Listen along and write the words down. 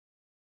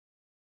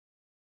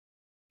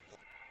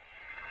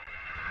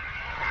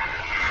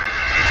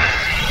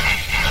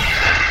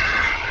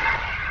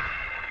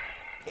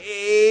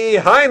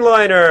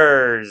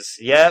Heinleiners!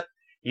 Yep,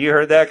 you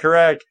heard that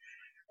correct.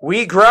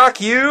 We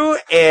grok you,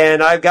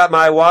 and I've got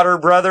my water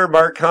brother,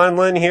 Mark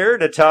Conlan, here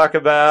to talk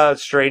about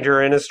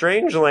Stranger in a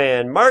Strange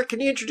Land. Mark, can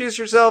you introduce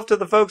yourself to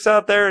the folks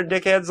out there in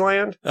Dickheads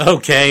Land?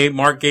 Okay,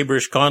 Mark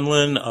Gabrish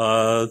Conlan,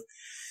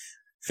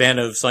 fan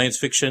of science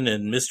fiction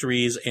and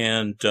mysteries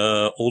and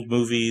old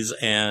movies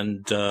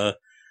and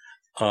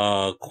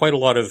quite a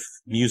lot of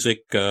music.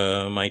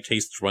 My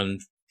tastes run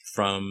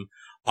from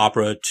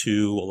opera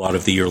to a lot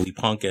of the early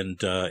punk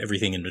and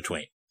everything in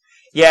between.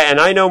 Yeah, and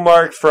I know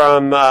Mark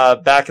from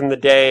back in the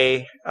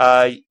day.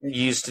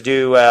 Used to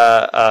do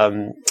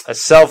a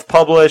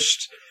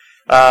self-published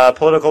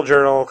political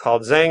journal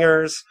called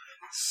Zangers.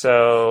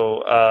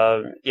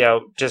 So,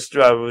 just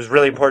was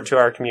really important to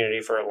our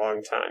community for a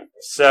long time.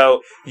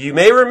 So, you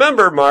may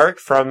remember Mark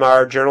from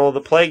our Journal of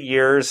the Plague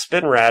Years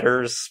Spin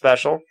Ratters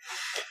special.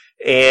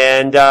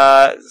 And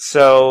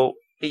so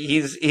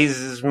he's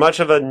as much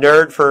of a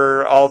nerd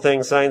for all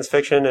things science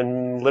fiction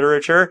and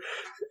literature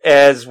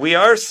as we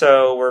are,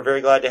 so we're very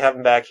glad to have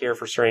him back here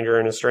for Stranger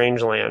in a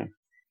Strange Land.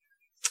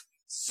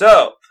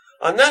 So,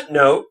 on that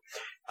note,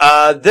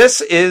 this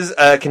is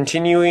a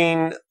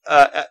continuing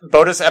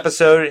bonus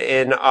episode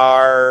in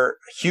our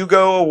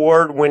Hugo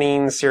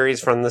Award-winning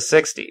series from the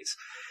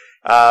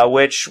 60s,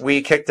 which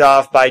we kicked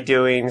off by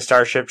doing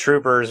Starship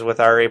Troopers with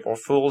our April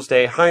Fool's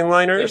Day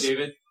Heinleiners. Hey,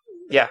 David?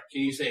 Yeah.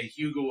 Can you say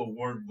Hugo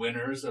Award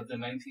winners of the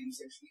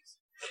 1960s?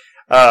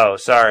 Oh,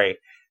 sorry.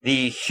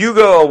 The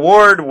Hugo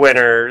Award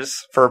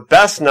winners for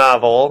Best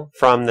Novel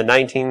from the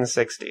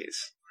 1960s.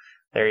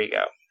 There you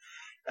go.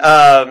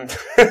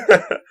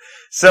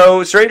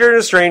 So, Stranger in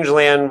a Strange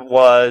Land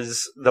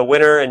was the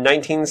winner in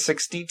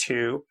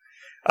 1962,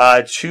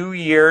 2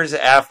 years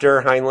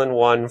after Heinlein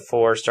won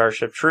for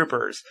Starship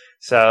Troopers.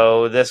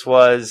 So, this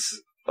was,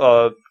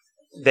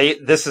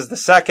 this is the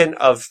second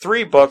of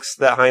 3 books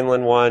that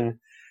Heinlein won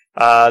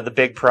the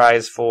big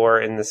prize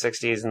for in the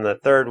 60s, and the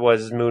third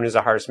was Moon is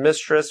a Harsh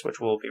Mistress, which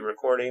we'll be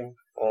recording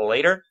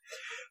later.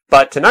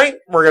 But tonight,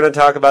 we're going to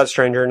talk about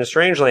Stranger in a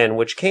Strange Land,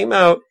 which came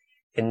out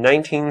in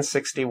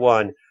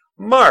 1961.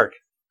 Mark,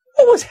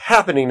 what was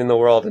happening in the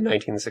world in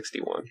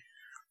 1961?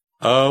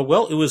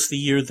 Well, it was the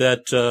year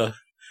that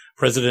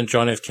President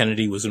John F.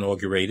 Kennedy was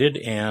inaugurated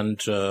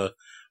and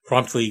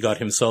promptly got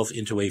himself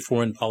into a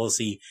foreign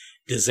policy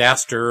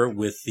disaster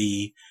with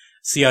the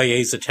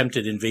CIA's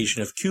attempted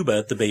invasion of Cuba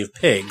at the Bay of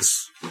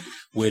Pigs,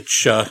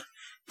 which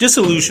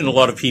disillusioned a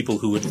lot of people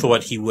who had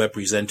thought he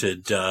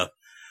represented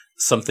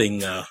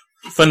something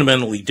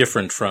fundamentally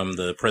different from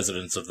the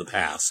presidents of the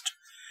past.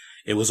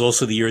 It was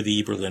also the year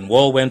the Berlin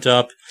Wall went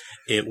up.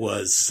 It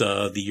was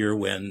the year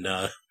when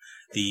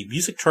the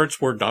music charts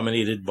were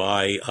dominated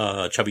by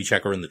Chubby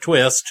Checker and the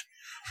Twist,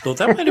 though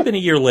that might have been a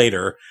year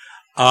later.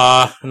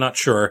 I'm not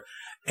sure.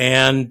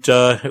 And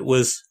it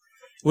was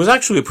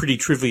actually a pretty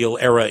trivial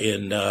era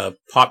in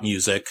pop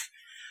music,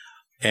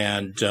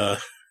 and yeah,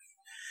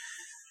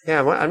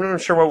 I'm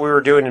not sure what we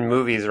were doing in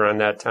movies around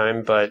that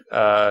time, but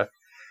but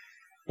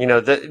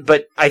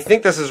I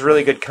think this is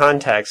really good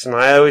context, and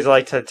I always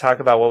like to talk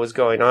about what was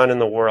going on in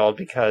the world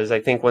because I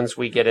think once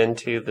we get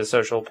into the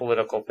social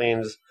political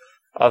themes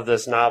of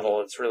this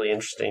novel, it's really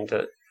interesting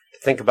to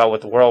think about what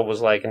the world was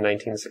like in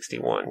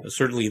 1961.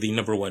 Certainly the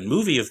number one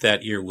movie of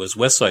that year was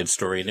West Side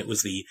Story, and it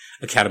was the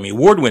Academy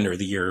Award winner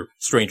the year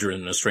Stranger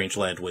in a Strange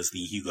Land was the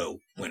Hugo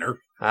winner.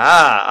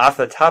 Ah, off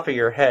the top of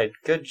your head.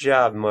 Good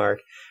job,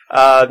 Mark.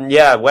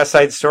 Yeah, West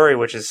Side Story,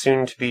 which is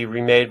soon to be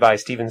remade by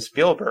Steven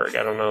Spielberg.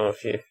 I don't know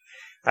if you...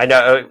 I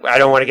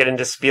don't want to get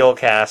into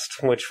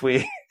Spielcast, which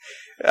we...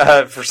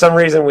 for some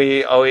reason,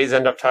 we always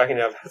end up talking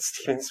about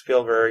Steven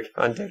Spielberg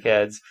on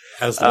Dickheads.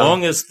 As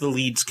long as the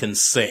leads can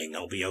sing,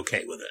 I'll be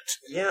okay with it.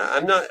 Yeah,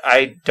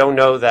 I don't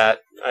know that.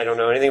 I don't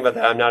know anything about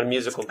that. I'm not a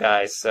musical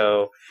guy,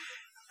 so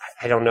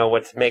I don't know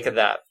what to make of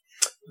that.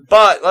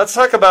 But let's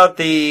talk about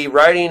the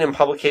writing and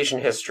publication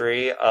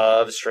history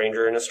of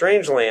Stranger in a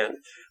Strange Land,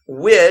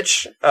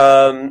 which,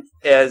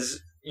 as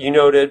you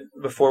noted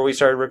before we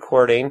started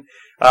recording,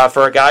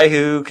 for a guy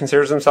who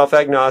considers himself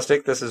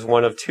agnostic, this is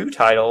one of 2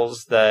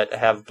 titles that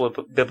have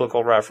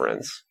biblical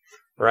reference,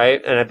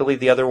 right? And I believe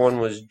the other one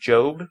was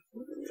Job.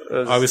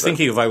 I was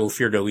thinking of I Will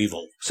Fear No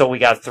Evil. So we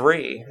got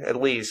 3, at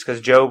least,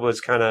 because Job was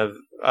kind of...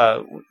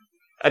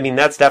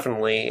 that's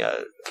definitely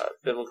a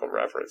biblical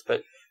reference,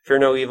 but Fear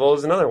No Evil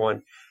is another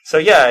one. So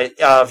yeah,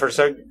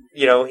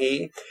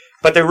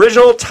 But the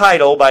original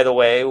title, by the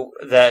way,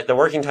 that the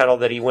working title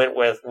that he went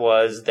with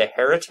was The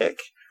Heretic.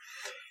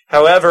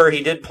 However,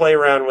 he did play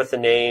around with the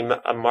name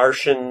A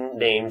Martian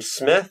Named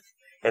Smith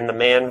and The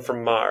Man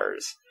from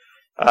Mars.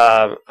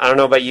 I don't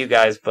know about you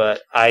guys,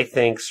 but I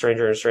think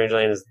Stranger in a Strange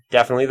Land is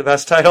definitely the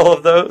best title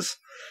of those.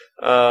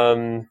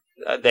 The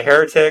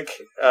Heretic,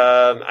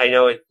 I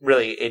know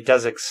it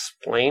does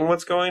explain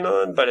what's going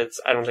on, but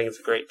I don't think it's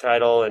a great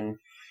title, and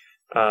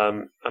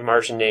A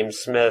Martian Named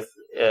Smith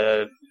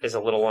is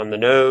a little on the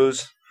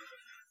nose.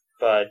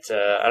 But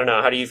I don't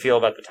know. How do you feel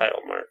about the title,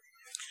 Mark?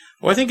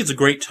 Well, I think it's a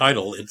great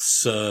title.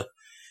 It's,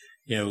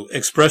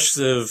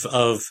 expressive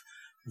of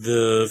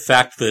the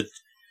fact that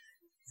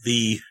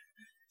the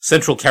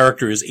central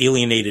character is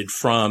alienated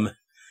from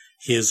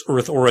his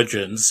Earth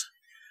origins,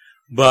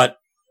 but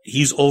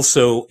he's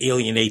also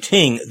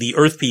alienating the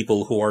Earth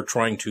people who are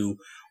trying to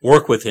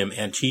work with him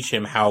and teach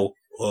him how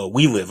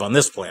we live on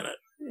this planet.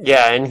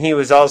 Yeah, and he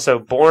was also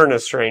born a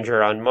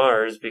stranger on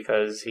Mars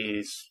because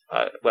he's,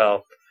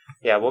 we'll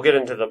get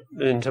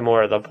into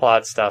more of the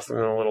plot stuff in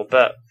a little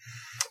bit.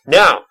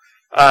 Now,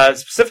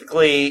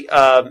 specifically,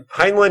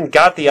 Heinlein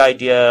got the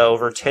idea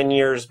over 10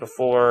 years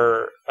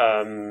before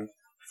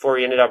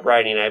he ended up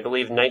writing it. I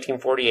believe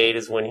 1948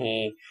 is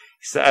when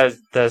as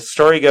the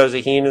story goes, that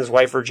he and his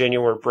wife Virginia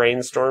were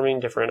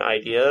brainstorming different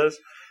ideas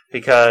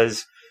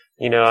because,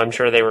 I'm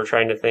sure they were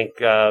trying to think,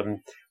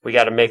 we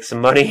got to make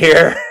some money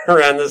here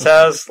around this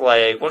house.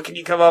 Like, what can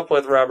you come up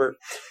with, Robert?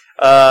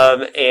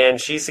 And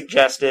she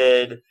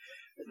suggested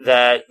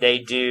that they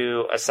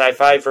do a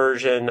sci-fi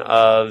version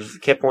of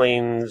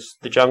Kipling's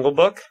The Jungle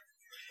Book,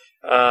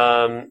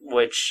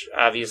 which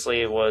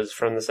obviously was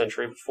from the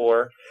century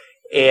before.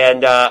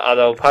 And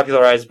although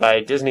popularized by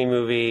a Disney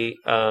movie,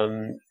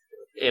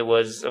 it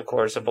was, of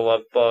course, a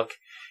beloved book.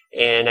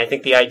 And I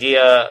think the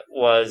idea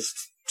was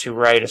to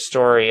write a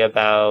story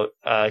about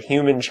a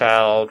human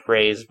child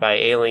raised by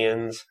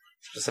aliens,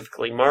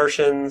 specifically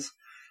Martians,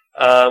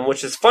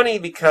 which is funny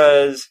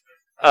because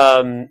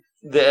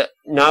the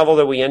novel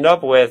that we end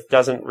up with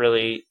doesn't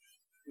really...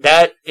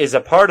 That is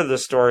a part of the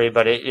story,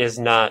 but it is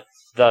not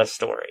the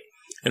story.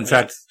 In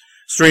fact,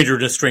 Stranger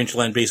in a Strange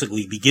Land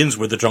basically begins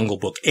where The Jungle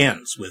Book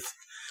ends, with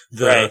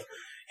the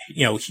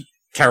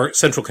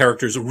central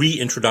character's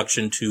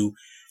reintroduction to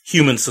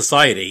human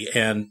society.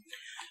 And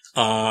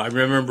I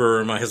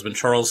remember my husband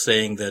Charles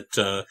saying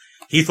that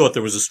he thought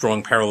there was a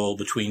strong parallel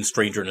between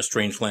Stranger in a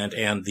Strange Land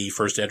and the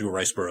first Edgar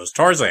Rice Burroughs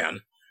Tarzan.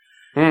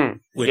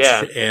 And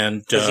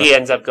because he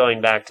ends up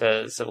going back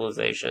to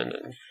civilization,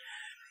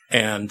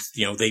 and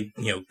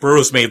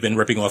Burroughs may have been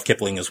ripping off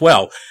Kipling as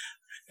well.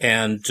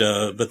 And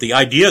but the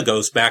idea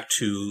goes back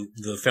to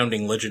the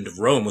founding legend of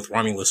Rome, with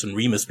Romulus and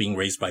Remus being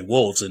raised by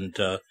wolves, and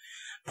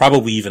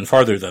probably even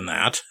farther than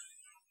that.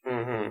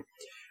 Mm-hmm.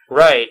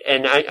 Right,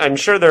 and I'm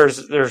sure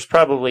there's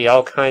probably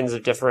all kinds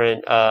of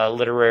different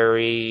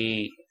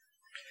literary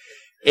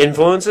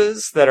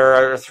influences that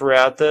are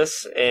throughout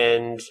this,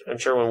 and I'm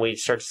sure when we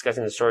start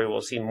discussing the story,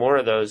 we'll see more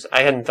of those.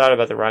 I hadn't thought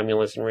about the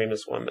Romulus and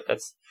Remus one, but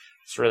it's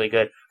really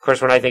good. Of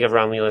course, when I think of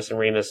Romulus and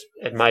Remus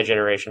in my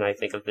generation, I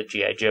think of the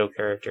G.I. Joe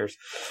characters.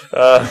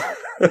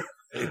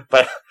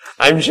 But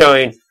I'm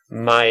showing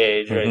my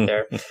age right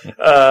there.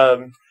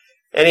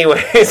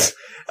 Anyways,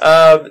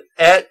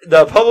 at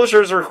the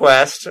publisher's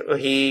request,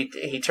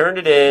 he turned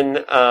it in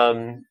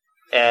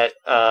at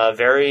a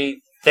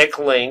very thick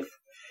length,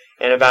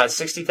 and about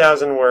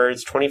 60,000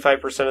 words,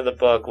 25% of the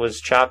book was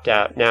chopped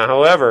out. Now,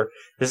 however,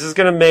 this is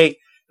going to make...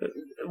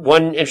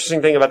 One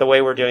interesting thing about the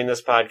way we're doing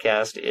this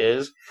podcast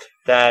is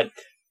that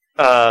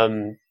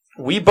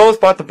we both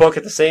bought the book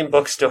at the same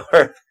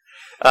bookstore,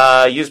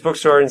 used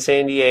bookstore in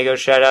San Diego.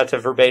 Shout out to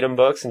Verbatim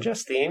Books and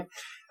Justine,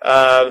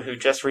 who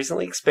just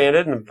recently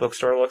expanded, and the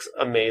bookstore looks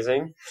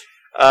amazing.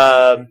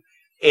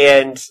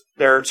 And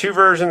there are two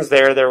versions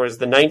there. There was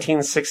the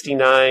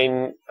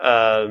 1969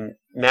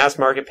 mass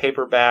market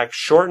paperback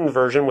shortened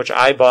version, which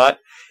I bought,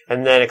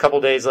 and then a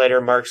couple days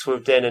later, Mark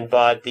swooped in and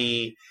bought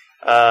the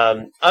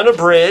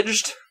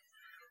unabridged,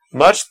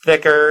 much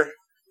thicker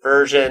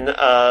version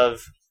of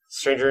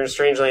Stranger in a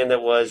Strange Land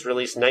that was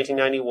released in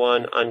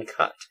 1991,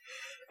 uncut.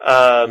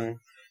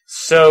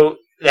 So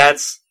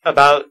that's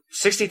about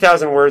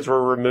 60,000 words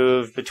were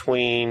removed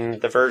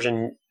between the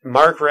version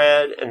Mark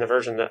read and the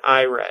version that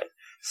I read.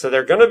 So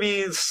they're going to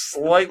be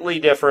slightly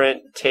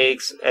different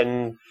takes,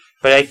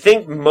 but I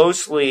think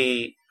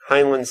mostly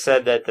Heinlein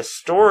said that the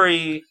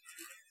story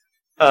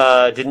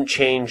didn't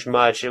change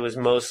much. It was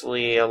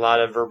mostly a lot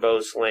of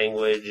verbose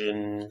language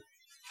and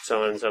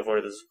so on and so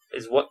forth.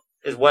 Is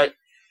what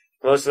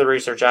most of the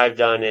research I've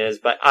done is,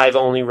 but I've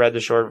only read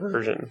the short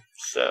version.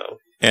 So,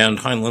 and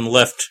Heinlein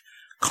left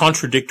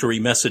contradictory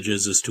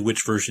messages as to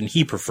which version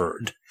he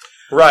preferred.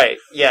 Right?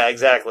 Yeah,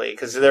 exactly.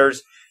 Because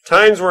there's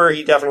times where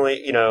he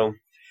definitely,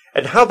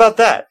 and how about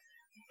that?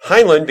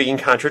 Heinlein being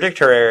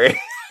contradictory.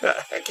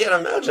 I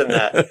can't imagine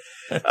that.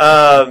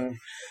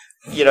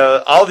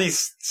 All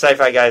these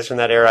sci-fi guys from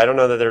that era, I don't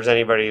know that there's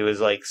anybody who is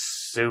like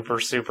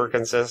super, super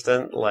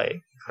consistent. Like,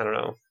 I don't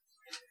know.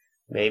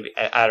 Maybe,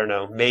 I don't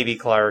know. Maybe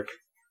Clark.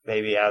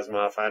 Maybe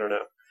Asimov. I don't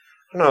know.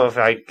 I don't know if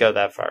I'd go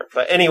that far.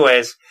 But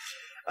anyways,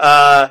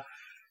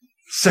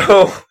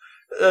 so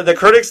the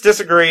critics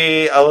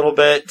disagree a little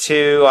bit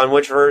too on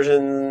which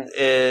version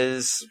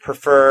is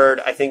preferred.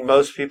 I think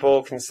most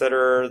people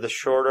consider the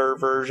shorter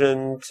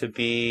version to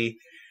be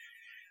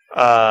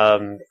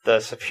the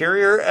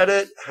superior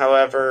edit.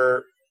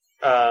 However,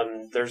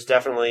 there's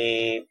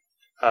definitely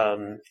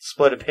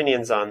split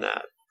opinions on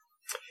that.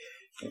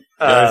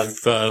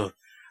 I've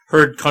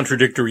heard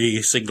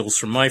contradictory signals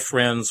from my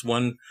friends.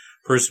 One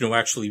person who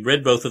actually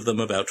read both of them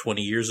about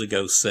 20 years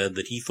ago said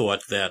that he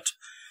thought that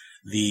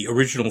the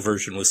original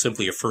version was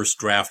simply a first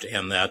draft,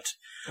 and that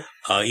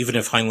even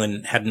if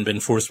Heinlein hadn't been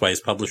forced by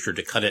his publisher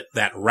to cut it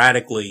that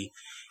radically,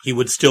 he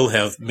would still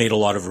have made a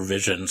lot of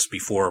revisions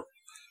before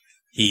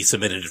he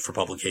submitted it for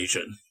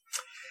publication.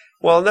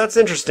 Well, that's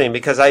interesting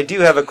because I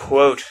do have a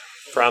quote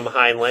from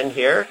Heinlein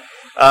here.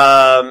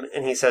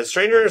 And he says,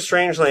 Stranger in a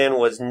Strange Land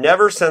was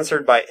never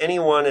censored by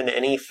anyone in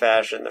any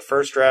fashion. The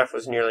first draft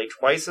was nearly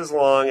twice as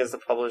long as the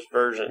published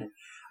version.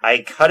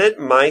 I cut it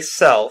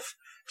myself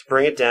to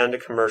bring it down to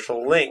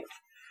commercial length.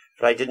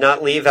 But I did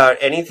not leave out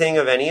anything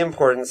of any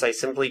importance. I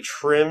simply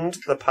trimmed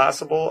the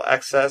possible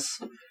excess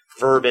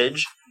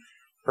verbiage.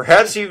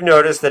 Perhaps you've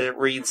noticed that it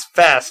reads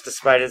fast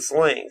despite its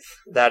length.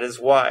 That is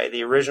why.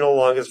 The original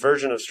longest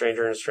version of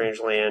Stranger in a Strange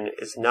Land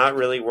is not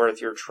really worth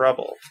your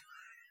trouble,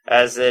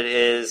 as it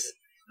is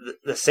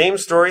the same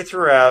story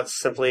throughout,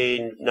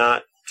 simply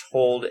not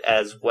told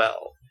as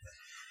well.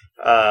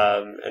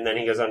 And then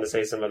he goes on to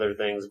say some other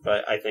things,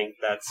 but I think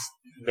that's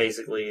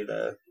basically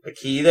the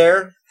key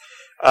there.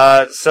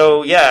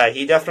 So yeah,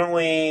 he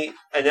definitely,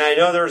 and I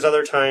know there was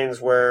other times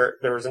where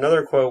there was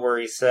another quote where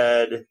he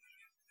said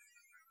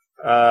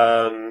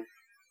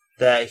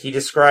that he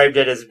described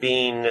it as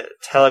being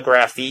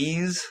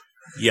telegraphese.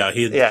 Yeah,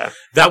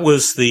 that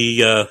was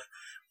the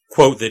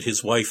quote that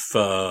his wife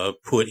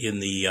put in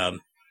the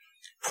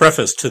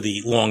preface to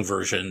the long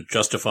version,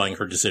 justifying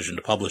her decision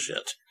to publish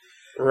it.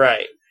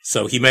 Right.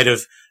 So he might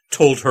have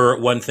told her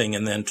one thing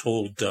and then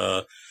told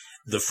the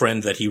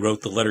friend that he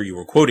wrote the letter you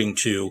were quoting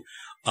to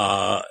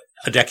a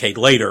decade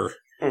later,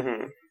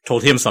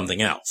 told him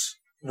something else.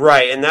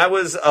 Right, and that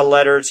was a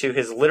letter to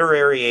his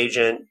literary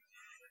agent,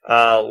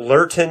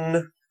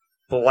 Lurton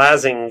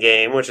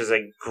Blasingame, which is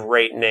a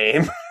great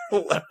name.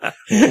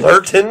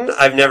 Lurton?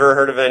 I've never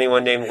heard of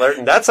anyone named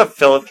Lurton. That's a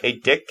Philip K.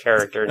 Dick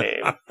character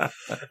name.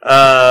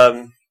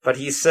 But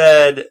he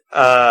said,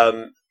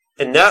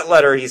 in that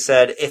letter, he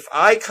said, if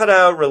I cut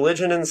out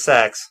religion and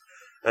sex,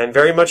 I'm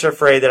very much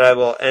afraid that I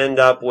will end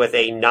up with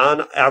a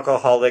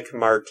non-alcoholic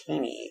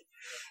martini.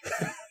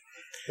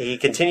 He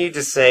continued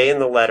to say in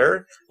the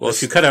letter... Well,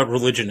 if you cut out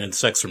religion and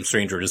sex from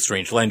Stranger in a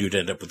Strange Land, you'd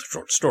end up with a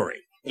short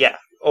story. Yeah,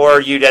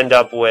 or you'd end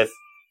up with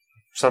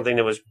something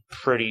that was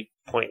pretty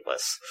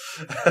pointless.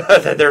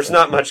 There's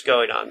not much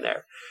going on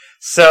there.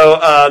 So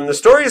the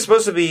story is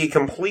supposed to be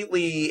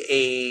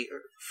completely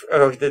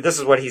this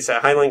is what he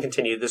said. Heinlein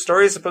continued. The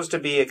story is supposed to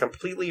be a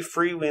completely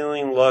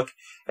freewheeling look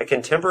at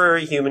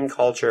contemporary human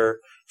culture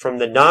from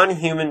the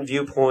non-human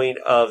viewpoint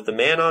of the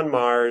man on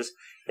Mars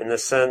in the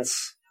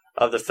sense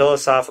of the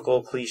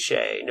philosophical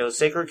cliche. No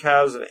sacred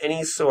cows of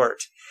any sort.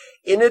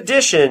 In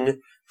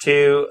addition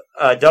to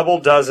a double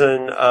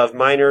dozen of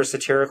minor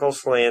satirical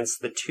slants,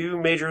 the two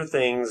major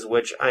things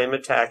which I am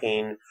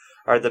attacking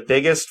are the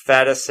biggest,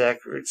 fattest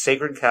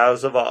sacred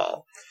cows of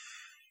all.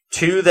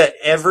 Two that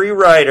every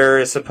writer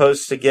is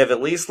supposed to give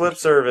at least lip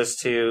service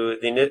to,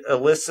 the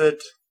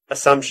illicit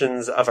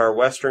assumptions of our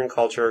Western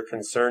culture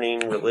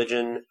concerning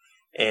religion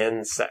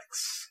and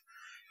sex.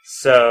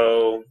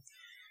 So,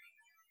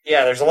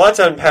 yeah, there's a lot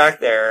to unpack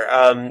there.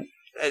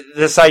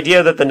 This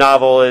idea that the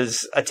novel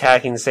is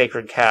attacking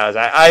sacred cows,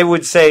 I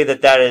would say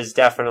that is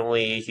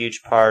definitely a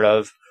huge part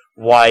of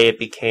why it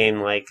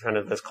became like kind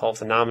of this cult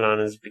phenomenon,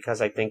 is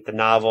because I think the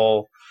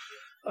novel,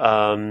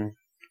 well,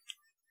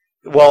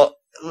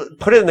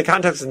 put it in the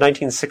context of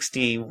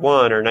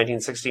 1961 or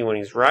 1960 when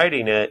he's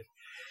writing it.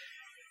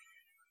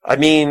 I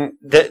mean,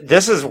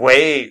 this is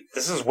way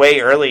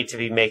early to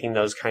be making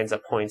those kinds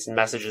of points and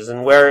messages,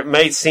 and where it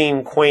might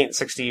seem quaint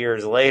 60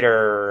 years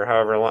later, or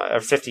however long,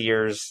 or 60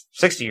 years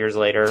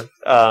later,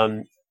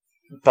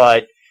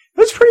 but it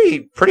was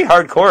pretty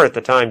hardcore at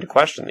the time to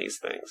question these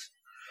things.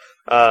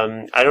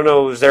 I don't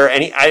know, was there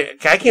any, I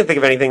can't think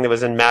of anything that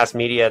was in mass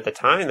media at the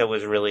time that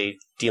was really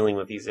dealing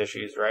with these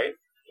issues, right?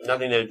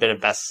 Nothing that had been a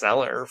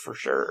bestseller, for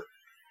sure.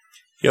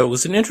 Yeah, it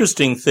was an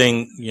interesting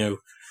thing,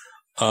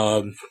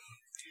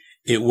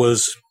 it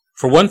was,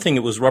 for one thing,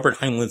 it was Robert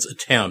Heinlein's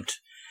attempt,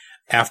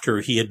 after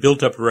he had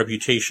built up a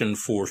reputation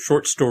for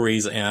short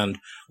stories and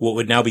what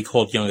would now be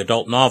called young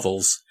adult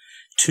novels,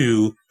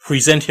 to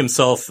present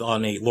himself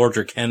on a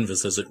larger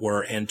canvas, as it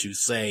were, and to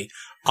say,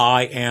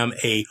 I am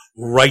a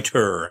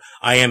writer,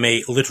 I am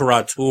a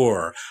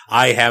literateur,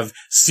 I have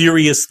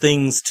serious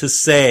things to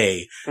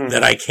say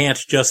that I can't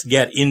just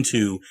get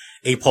into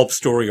a pulp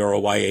story or a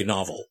YA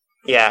novel.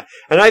 Yeah,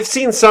 and I've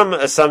seen some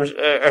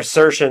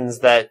assertions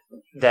that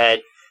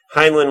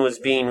Heinlein was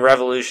being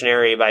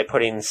revolutionary by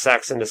putting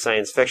sex into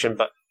science fiction,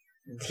 but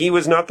he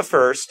was not the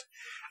first.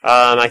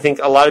 I think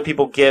a lot of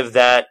people give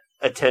that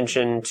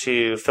attention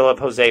to Philip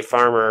Jose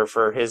Farmer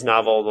for his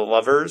novel The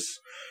Lovers,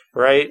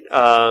 right?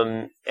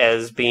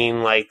 As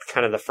being like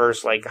kind of the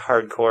first like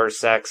hardcore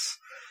sex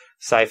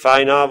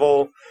sci-fi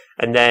novel.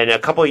 And then a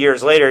couple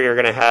years later, you're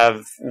going to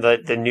have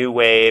the new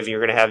wave. You're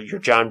going to have your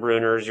John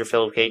Bruners, your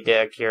Philip K.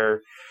 Dick,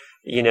 your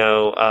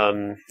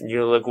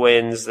Le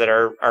Guins that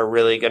are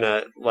really going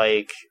to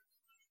like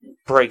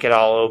break it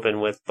all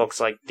open with books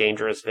like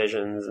Dangerous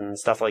Visions and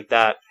stuff like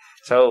that.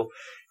 So,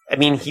 I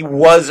mean, he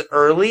was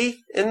early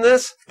in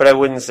this, but I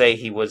wouldn't say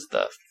he was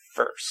the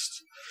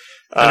first.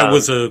 And it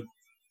was a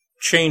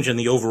change in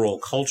the overall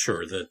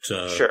culture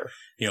that, sure.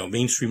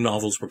 Mainstream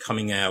novels were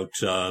coming out.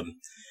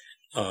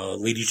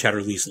 Lady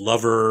Chatterley's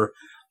Lover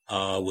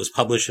was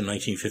published in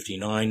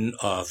 1959,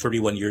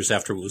 31 years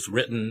after it was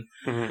written.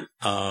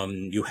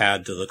 Mm-hmm. You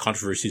had the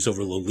controversies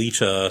over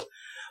Lolita.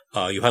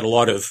 You had a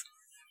lot of,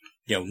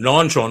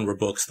 non-genre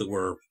books that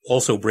were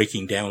also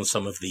breaking down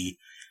some of the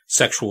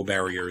sexual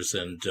barriers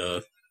and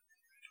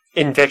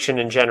in fiction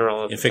in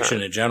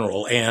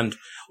general. And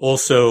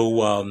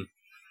also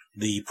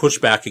the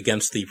pushback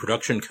against the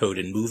production code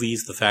in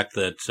movies, the fact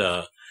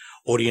that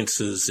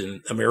audiences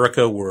in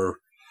America were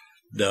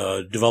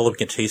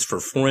developing a taste for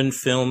foreign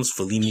films.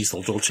 Fellini's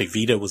La Dolce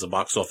Vita was a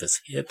box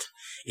office hit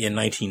in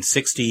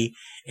 1960,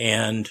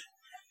 and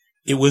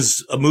it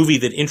was a movie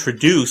that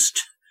introduced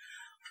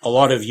a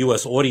lot of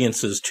U.S.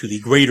 audiences to the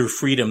greater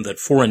freedom that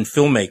foreign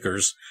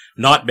filmmakers,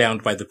 not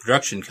bound by the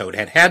production code,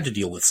 had to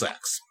deal with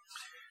sex.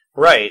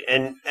 Right,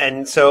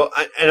 and so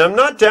I'm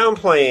not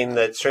downplaying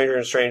that Stranger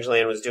in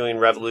Strangeland was doing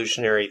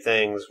revolutionary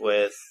things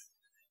with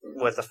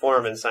the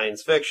form in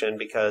science fiction,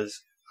 because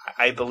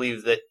I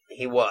believe that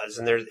he was,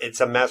 and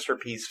it's a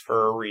masterpiece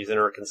for a reason,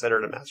 or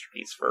considered a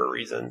masterpiece for a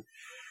reason.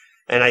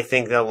 And I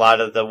think that a lot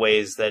of the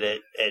ways that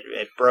it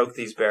broke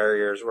these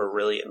barriers were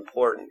really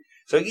important.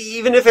 So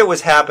even if it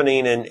was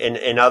happening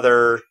in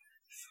other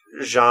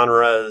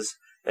genres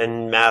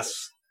and mass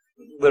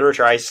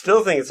literature, I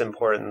still think it's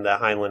important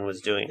that Heinlein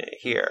was doing it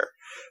here.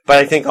 But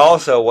I think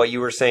also what you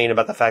were saying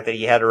about the fact that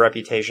he had a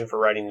reputation for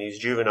writing these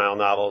juvenile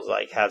novels,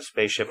 like Have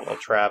Spaceship Will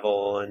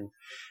Travel and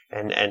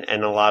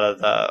a lot of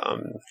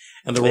the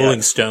and the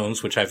Rolling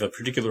Stones, which I have a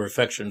particular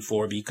affection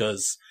for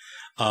because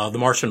the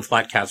Martian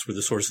Flat Cats were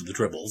the source of the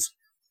Tribbles.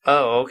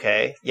 Oh,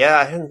 okay. Yeah,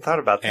 I hadn't thought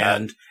about that.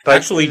 And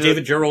actually,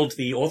 David Gerrold,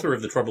 the author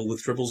of The Trouble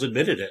with Tribbles,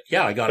 admitted it.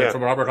 Yeah, I got it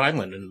from Robert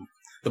Heinlein and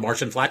the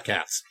Martian Flat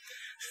Cats.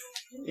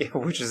 Yeah,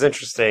 which is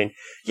interesting.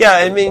 Yeah,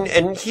 I mean,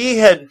 and he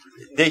had,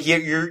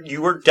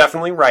 you were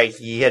definitely right.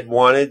 He had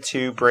wanted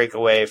to break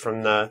away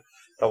from the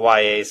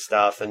YA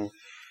stuff, and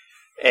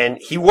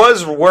he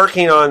was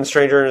working on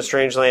Stranger in a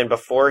Strangeland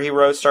before he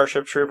wrote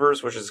Starship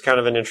Troopers, which is kind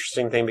of an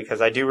interesting thing,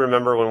 because I do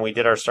remember when we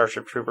did our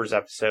Starship Troopers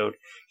episode,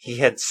 he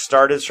had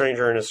started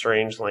Stranger in a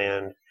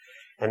Strangeland,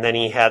 and then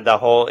he had the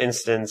whole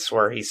instance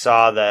where he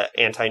saw the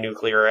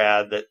anti-nuclear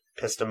ad that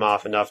pissed him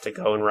off enough to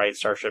go and write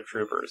Starship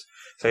Troopers.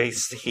 So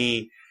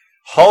he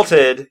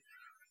halted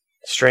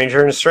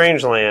Stranger in a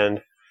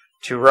Strangeland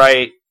to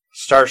write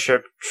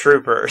Starship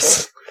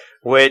Troopers,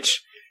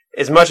 which,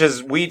 as much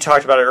as we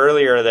talked about it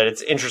earlier, that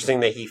it's interesting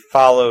that he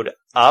followed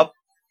up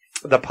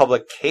the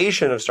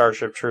publication of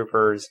Starship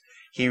Troopers,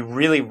 he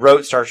really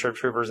wrote Starship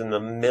Troopers in the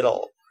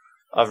middle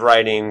of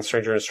writing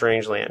Stranger in a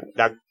Strangeland.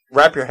 Now,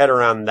 wrap your head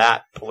around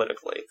that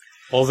politically.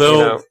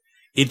 Although,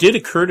 it did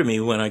occur to me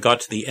when I got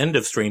to the end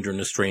of Stranger in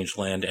a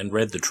Strangeland and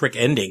read the trick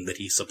ending that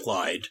he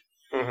supplied,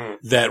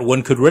 that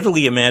one could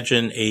readily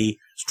imagine a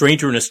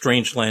Stranger in a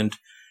Strangeland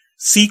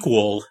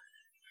sequel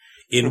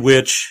in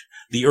which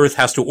the Earth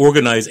has to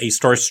organize a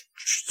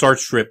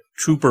Starship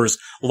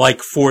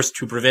Troopers-like force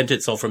to prevent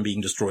itself from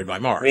being destroyed by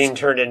Mars. Being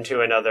turned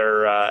into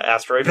another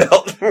asteroid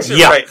belt.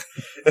 Yeah. Right.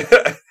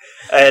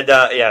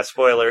 And,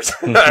 spoilers.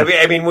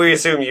 I mean, we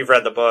assume you've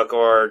read the book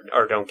or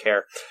don't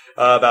care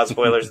about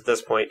spoilers at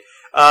this point.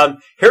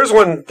 Here's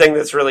one thing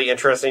that's really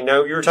interesting.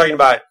 Now, you were talking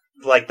about,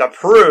 like, the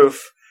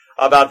proof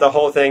about the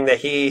whole thing that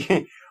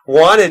he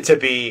wanted to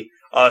be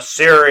a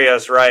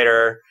serious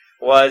writer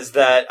was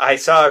that I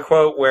saw a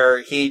quote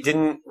where he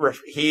didn't, well,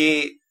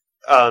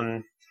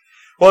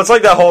 it's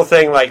like that whole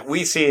thing, like,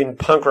 we see in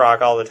punk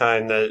rock all the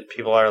time that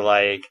people are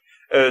like,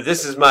 oh,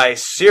 this is my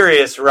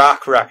serious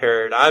rock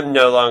record, I'm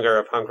no longer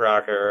a punk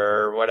rocker,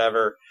 or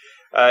whatever.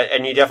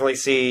 And you definitely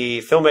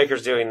see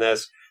filmmakers doing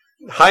this.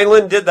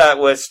 Heinlein did that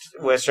with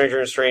Stranger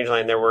in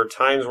Strangeland. There were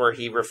times where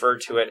he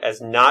referred to it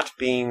as not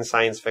being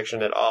science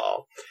fiction at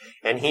all.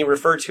 And he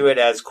referred to it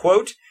as,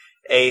 quote,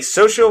 a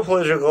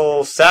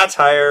socio-political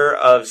satire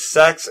of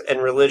sex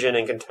and religion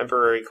in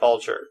contemporary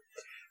culture.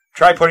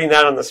 Try putting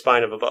that on the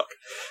spine of a book.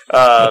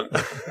 I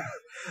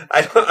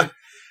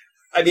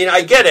mean,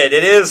 I get it.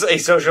 It is a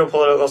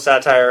socio-political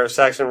satire of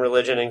sex and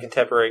religion in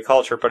contemporary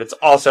culture, but it's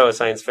also a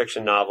science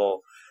fiction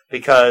novel.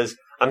 Because,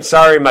 I'm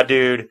sorry, my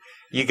dude,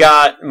 you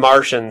got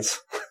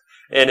Martians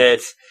in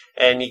it,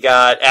 and you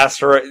got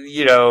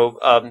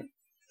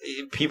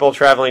people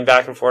traveling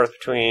back and forth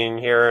between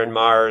here and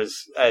Mars.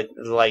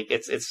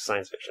 It's a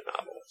science fiction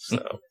novel.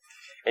 So,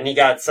 and you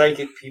got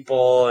psychic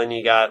people, and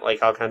you got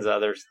like all kinds of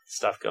other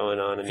stuff going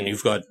on. And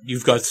you've got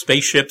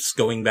spaceships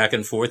going back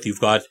and forth. You've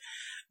got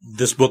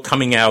this book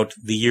coming out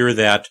the year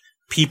that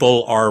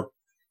people are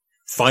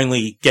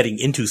finally getting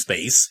into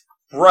space.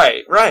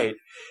 Right.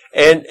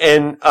 And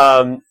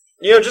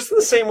just in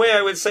the same way,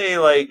 I would say,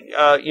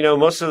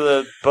 most of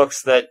the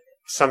books that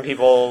some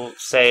people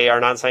say are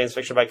not science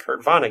fiction by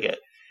Kurt Vonnegut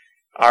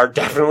are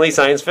definitely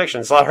science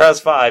fiction.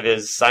 Slaughterhouse-Five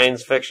is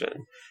science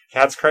fiction.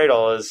 Cat's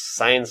Cradle is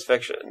science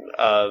fiction.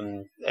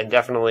 And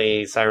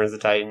definitely Sirens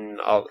of Titan,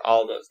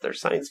 all those, they're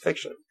science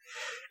fiction.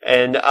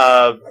 And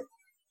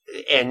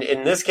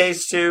in this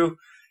case, too,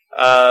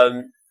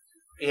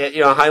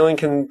 Heinlein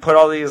can put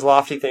all these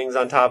lofty things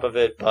on top of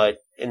it, but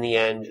in the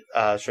end,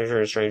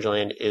 Stranger in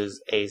Strangeland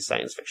is a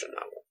science fiction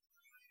novel.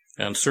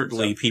 And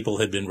certainly people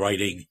had been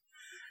writing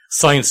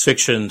science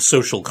fiction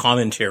social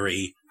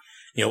commentary,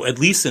 at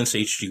least since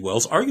H.G.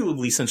 Wells,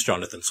 arguably since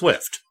Jonathan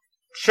Swift.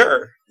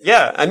 Sure.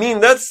 Yeah. I mean,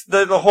 that's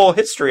the whole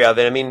history of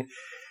it. I mean,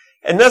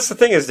 and that's the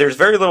thing is there's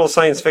very little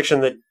science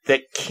fiction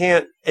that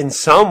can't in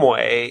some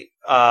way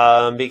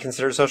be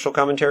considered social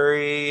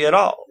commentary at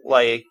all.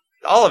 Like,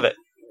 all of it.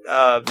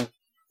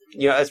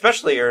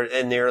 Especially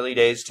in the early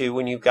days, too,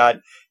 when you've got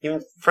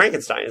even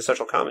Frankenstein is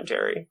social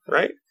commentary,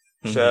 right?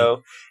 Mm-hmm.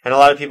 So, and a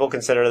lot of people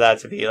consider that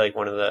to be like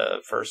one of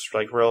the first,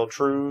 like, real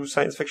true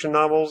science fiction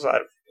novels.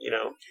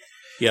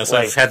 Yes,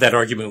 I've had that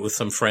argument with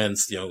some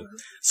friends,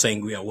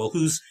 saying, well,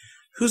 who's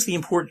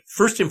the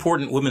first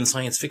important woman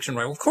science fiction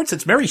writer? Well, of course,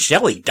 it's Mary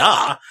Shelley,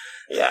 duh.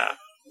 Yeah.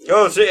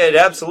 Oh, it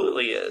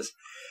absolutely is.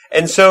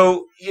 And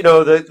so,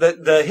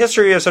 the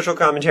history of social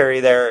commentary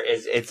there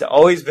it's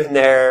always been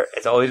there.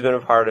 It's always been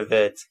a part of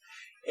it.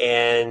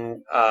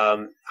 And,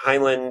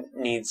 Heinlein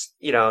needs,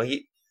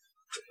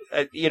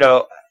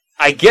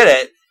 I get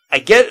it. I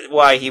get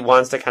why he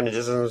wants to kind of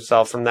distance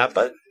himself from that,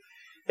 but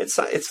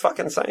it's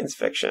fucking science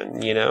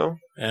fiction,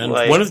 And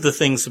one of the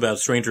things about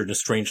Stranger in a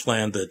Strange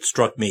Land that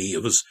struck me,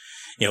 it was,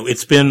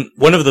 it's been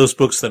one of those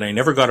books that I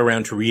never got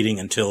around to reading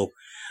until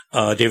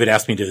David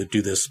asked me to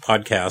do this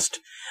podcast,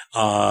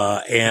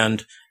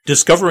 and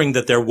discovering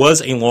that there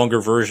was a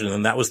longer version,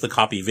 and that was the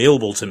copy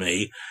available to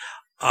me,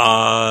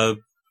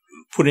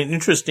 put an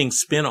interesting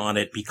spin on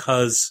it,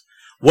 because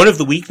one of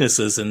the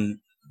weaknesses, and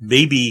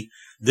maybe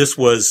this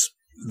was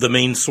the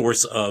main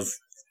source of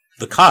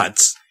the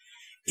cuts,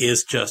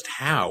 is just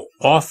how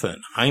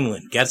often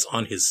Heinlein gets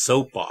on his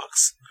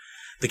soapbox.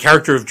 The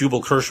character of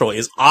Jubal Kershaw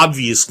is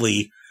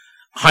obviously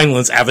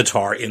Heinlein's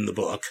avatar in the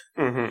book.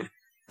 Mm-hmm.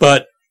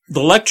 But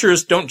the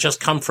lectures don't just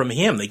come from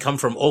him. They come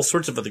from all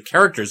sorts of other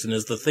characters. And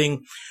as the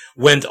thing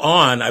went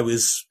on, I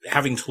was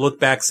having to look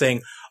back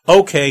saying,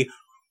 okay,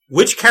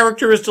 which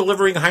character is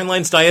delivering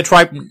Heinlein's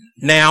diatribe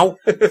now?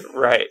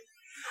 Right.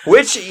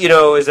 Which,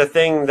 is a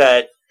thing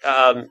that,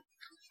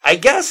 I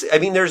guess,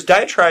 there's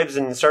diatribes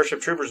in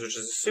Starship Troopers, which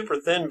is a super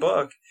thin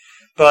book,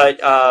 but,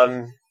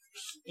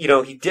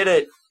 he did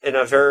it in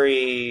a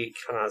very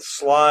kind of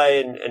sly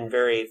and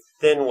very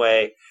thin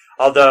way,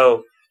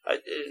 although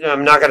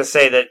I'm not going to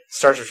say that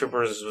Starship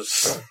Troopers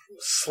was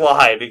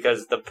sly,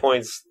 because the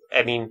points,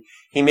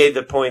 he made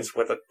the points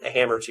with a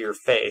hammer to your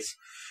face,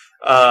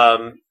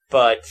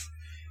 but...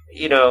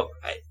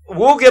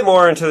 we'll get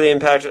more into the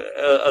impact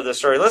of the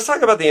story. Let's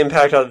talk about the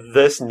impact of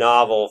this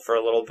novel for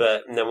a little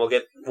bit, and then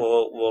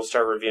we'll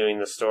start reviewing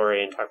the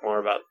story and talk more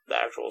about the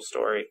actual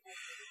story.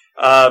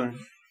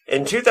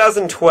 In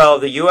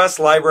 2012, the U.S.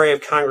 Library of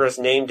Congress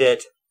named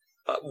it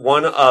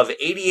one of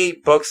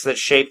 88 books that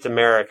shaped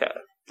America.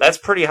 That's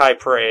pretty high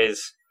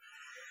praise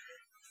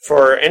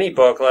for any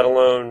book, let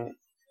alone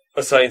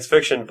a science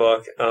fiction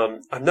book.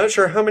 I'm not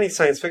sure how many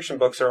science fiction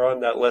books are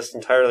on that list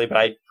entirely, but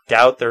I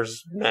doubt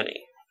there's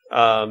many.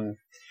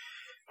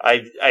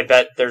 I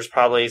bet there's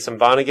probably some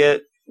Vonnegut,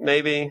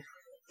 maybe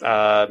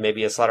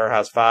a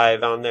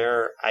Slaughterhouse-Five on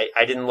there.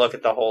 I didn't look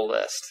at the whole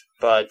list,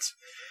 but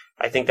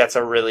I think that's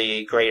a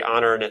really great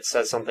honor, and it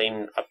says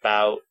something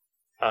about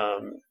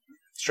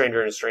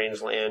Stranger in a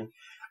Strange Land.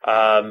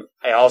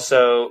 I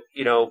also,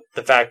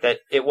 the fact that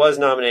it was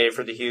nominated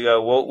for the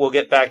Hugo. We'll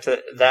get back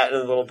to that in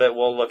a little bit.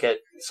 We'll look at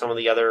some of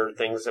the other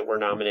things that were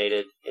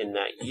nominated in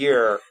that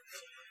year.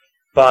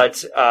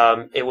 But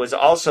it was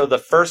also the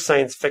first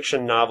science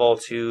fiction novel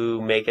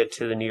to make it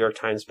to the New York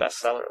Times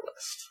bestseller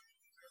list,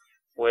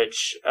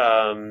 which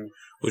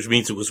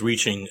means it was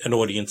reaching an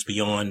audience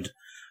beyond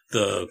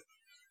the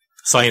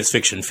science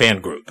fiction fan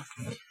group.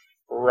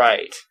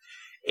 Right.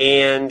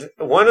 And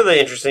one of the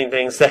interesting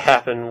things that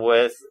happened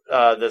with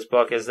this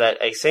book is that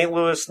a St.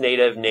 Louis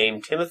native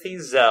named Timothy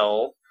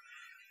Zell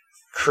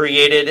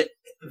created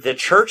the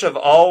Church of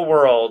All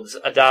Worlds,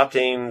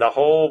 adopting the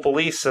whole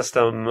belief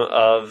system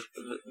of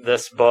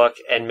this book,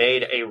 and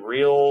made a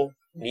real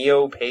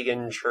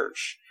neo-pagan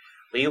church,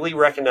 legally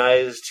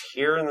recognized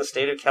here in the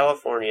state of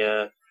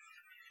California,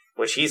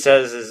 which he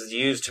says is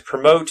used to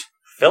promote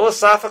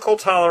philosophical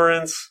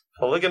tolerance,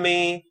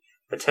 polygamy,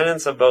 the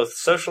tenets of both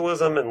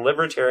socialism and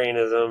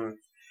libertarianism.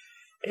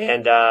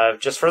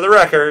 And just for the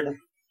record,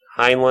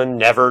 Heinlein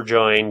never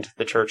joined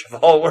the Church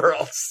of All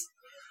Worlds.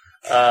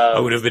 I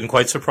would have been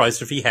quite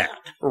surprised if he had.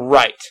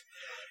 Right.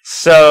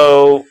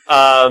 So,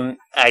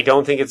 I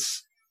don't think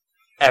it's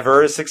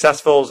ever as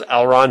successful as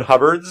L. Ron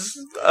Hubbard's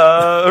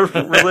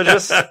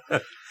religious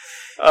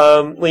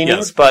leanings.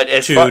 Yes, but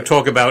as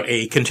talk about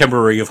a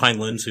contemporary of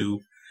Heinlein's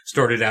who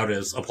started out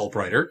as a pulp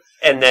writer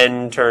and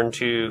then turned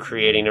to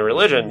creating a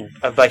religion.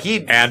 But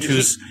he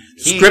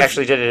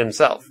actually did it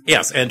himself.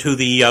 Yes, and who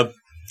the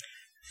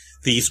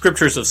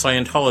scriptures of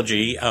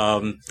Scientology,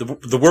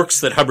 the works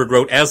that Hubbard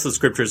wrote as the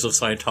scriptures of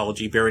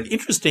Scientology bear an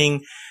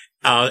interesting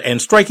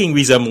and striking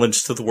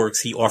resemblance to the works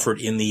he offered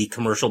in the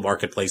commercial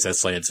marketplace as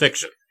science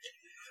fiction.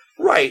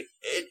 Right.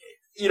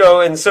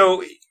 And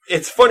so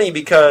it's funny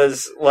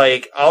because,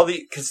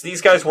 because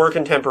these guys were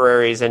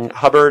contemporaries, and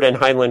Hubbard and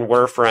Heinlein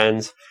were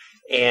friends,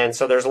 And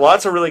so there's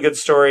lots of really good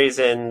stories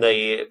in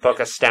the book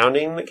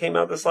Astounding that came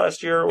out this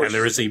last year. And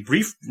there is a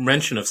brief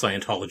mention of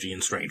Scientology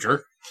in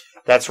Stranger.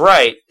 That's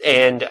right.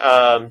 And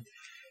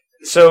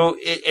so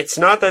it's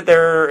not that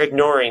they're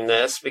ignoring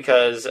this,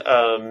 because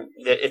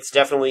it's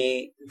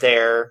definitely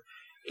there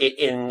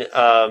in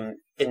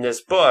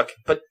this book.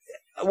 But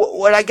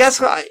what I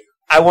guess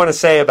I want to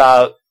say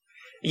about,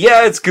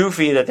 it's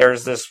goofy that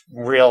there's this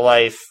real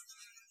life,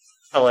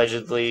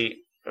 allegedly,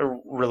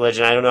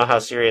 religion. I don't know how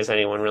serious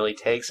anyone really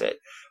takes it.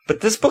 But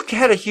this book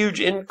had a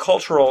huge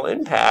cultural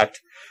impact,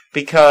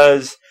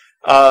 because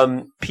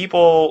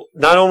people,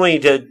 not only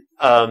did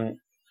the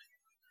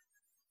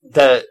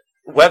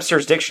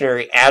Webster's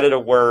Dictionary added a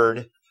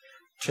word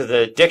to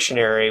the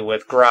dictionary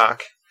with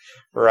grok,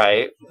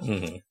 right?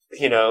 Mm-hmm.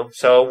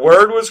 So a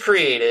word was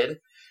created.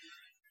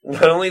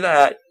 Not only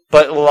that,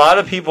 but a lot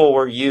of people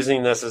were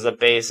using this as a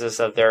basis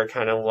of their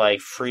kind of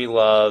like free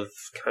love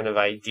kind of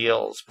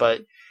ideals.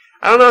 But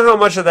I don't know how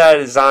much of that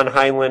is on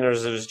Heinlein, or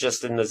it was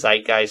just in the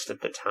zeitgeist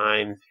at the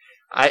time.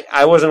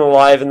 I wasn't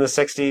alive in the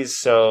 60s,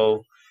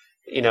 so,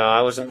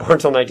 I wasn't born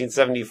until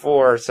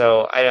 1974,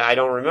 so I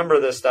don't remember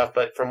this stuff.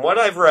 But from what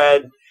I've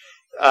read,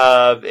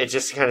 it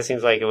just kind of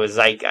seems like it was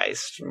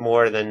zeitgeist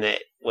more than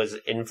it was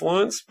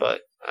influence,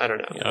 but I don't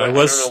know. I don't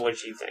know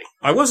what you think.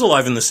 I was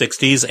alive in the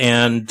 60s,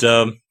 and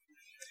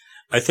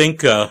I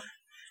think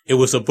it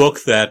was a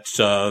book that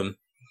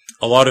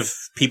a lot of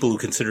people who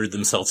considered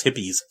themselves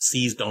hippies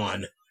seized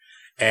on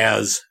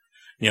as,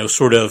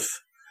 sort of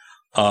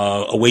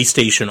a way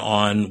station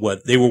on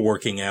what they were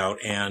working out.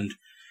 And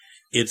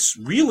it's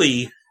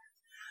really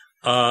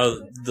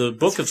the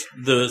book of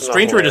the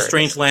Stranger in a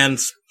Strange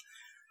Land's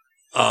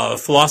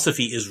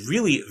philosophy is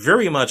really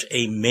very much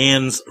a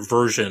man's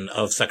version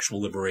of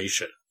sexual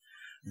liberation.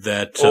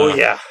 That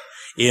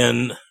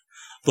in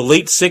the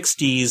late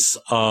 60s,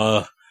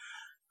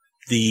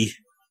 the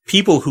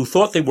people who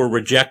thought they were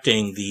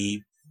rejecting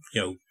the,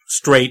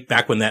 straight,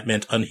 back when that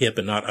meant unhip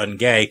and not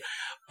ungay,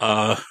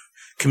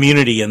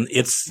 community and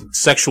its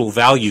sexual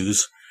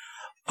values,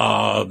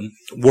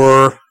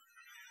 were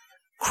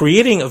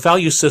creating a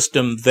value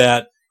system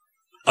that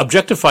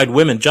objectified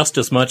women just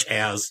as much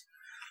as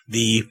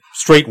the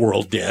straight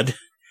world did.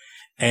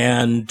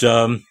 And,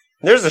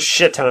 there's a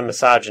shit ton of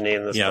misogyny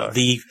in this book.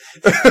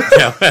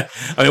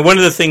 I mean, one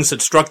of the things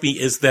that struck me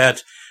is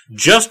that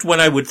just when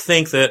I would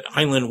think that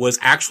Heinlein was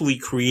actually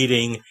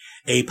creating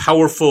a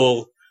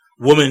powerful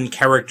woman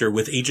character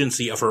with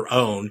agency of her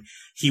own,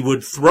 he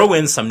would throw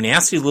in some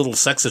nasty little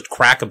sexist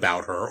crack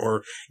about her,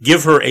 or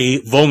give her a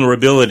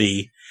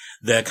vulnerability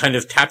that kind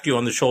of tapped you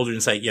on the shoulder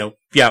and say,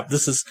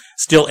 this is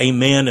still a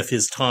man of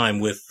his time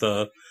with,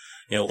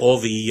 all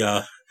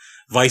the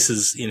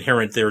vices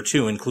inherent there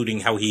too, including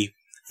how he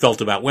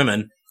felt about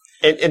women.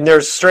 And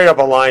there's straight up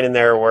a line in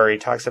there where he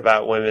talks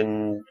about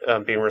women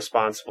being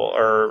responsible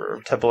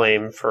or to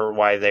blame for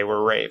why they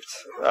were raped.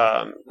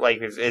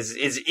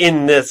 Is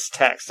in this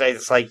text.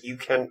 It's like you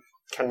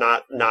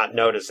cannot not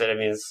notice it. I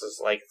mean,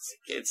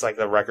 it's like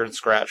the record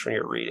scratch when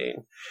you're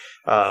reading,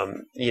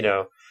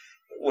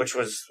 which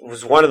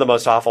was one of the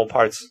most awful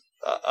parts,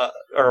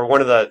 or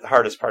one of the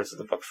hardest parts of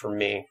the book for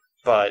me.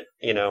 But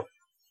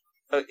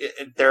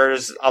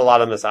there's a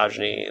lot of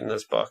misogyny in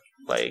this book.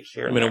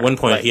 At one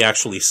point, he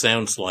actually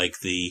sounds like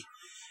the,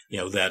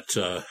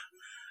 that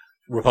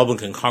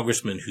Republican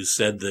congressman who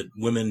said that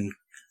women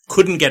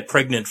couldn't get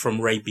pregnant from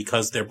rape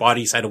because their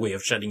bodies had a way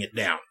of shutting it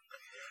down.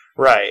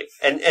 Right.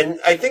 And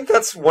I think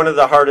that's one of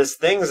the hardest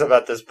things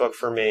about this book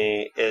for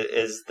me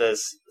is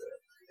this,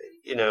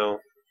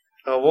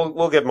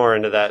 we'll get more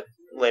into that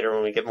later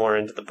when we get more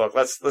into the book.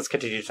 Let's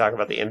continue to talk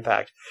about the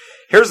impact.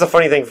 Here's the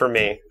funny thing for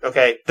me.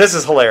 Okay. This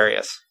is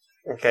hilarious.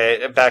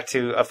 Okay, back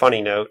to a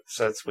funny note,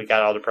 since we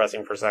got all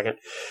depressing for a second.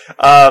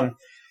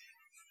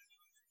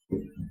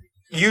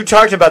 You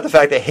talked about the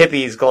fact that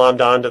hippies glommed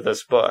onto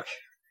this book.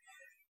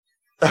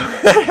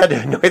 That had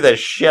to annoy the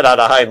shit out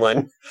of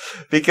Heinlein,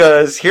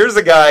 because here's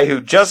a guy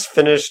who just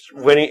finished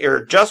winning,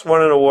 or just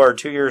won an award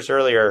 2 years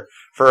earlier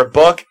for a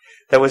book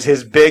that was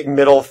his big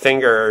middle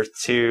finger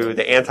to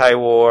the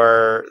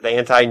anti-war, the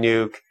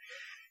anti-nuke,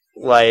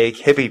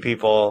 hippie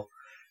people.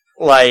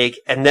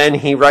 And then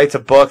he writes a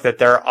book that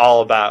they're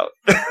all about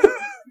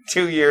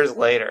 2 years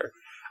later.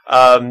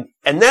 And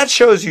that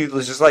shows you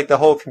just the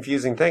whole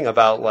confusing thing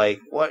about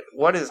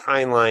what is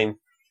Heinlein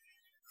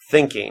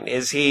thinking?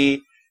 Is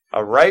he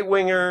a right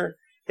winger?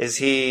 Is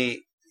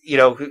he,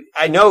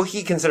 I know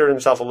he considered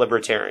himself a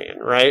libertarian,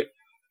 right?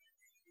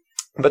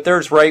 But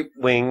there's right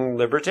wing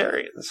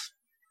libertarians.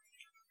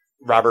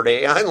 Robert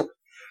A.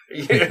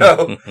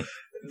 Heinlein,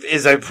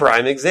 is a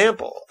prime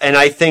example. And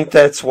I think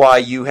that's why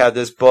you have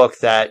this book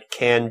that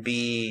can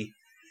be,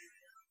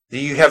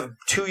 you have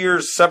 2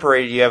 years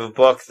separated, you have a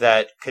book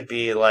that could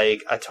be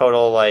a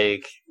total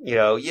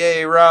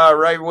yay, rah,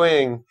 right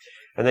wing.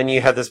 And then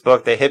you have this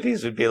book that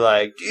hippies would be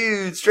like,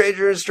 dude,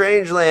 Stranger in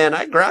Strangeland,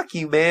 I grok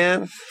you,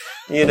 man.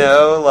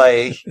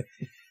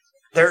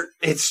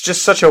 It's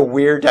just such a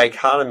weird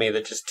dichotomy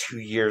that just 2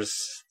 years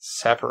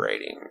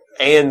separating.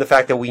 And the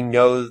fact that we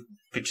know,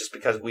 just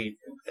because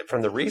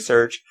from the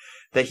research,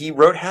 that he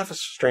wrote half of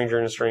Stranger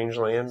in a Strange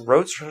Land,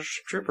 wrote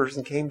Starship Troopers,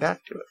 and came back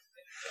to it.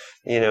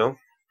 You know?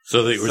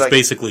 So that it was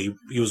basically,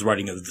 he was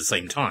writing it at the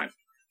same time.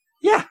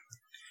 Yeah.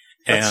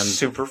 That's and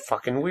super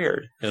fucking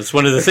weird. It's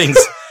one of the things,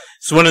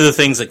 it's one of the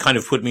things that kind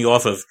of put me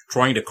off of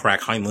trying to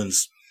crack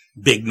Heinlein's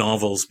big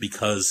novels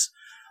because,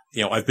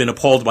 you know, I've been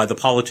appalled by the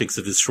politics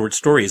of his short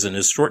stories and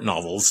his short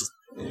novels.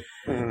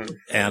 Mm-hmm.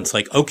 And it's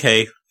like,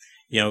 okay,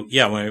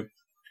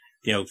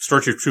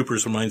 Starship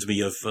Troopers reminds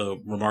me of a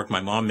remark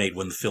my mom made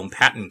when the film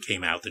Patton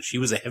came out, that she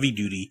was a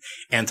heavy-duty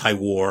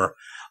anti-war,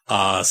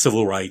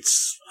 civil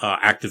rights,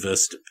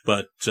 activist,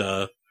 but,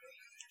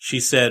 she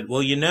said,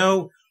 well, you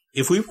know,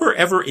 if we were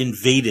ever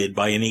invaded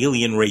by an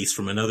alien race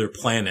from another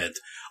planet,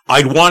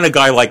 I'd want a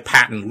guy like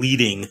Patton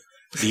leading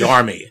the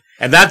army.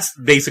 And that's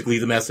basically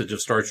the message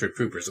of Starship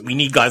Troopers. We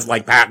need guys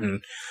like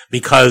Patton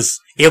because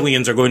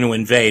aliens are going to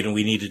invade and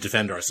we need to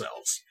defend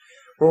ourselves.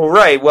 Well,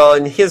 right. Well,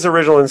 and his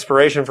original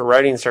inspiration for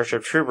writing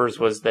Starship Troopers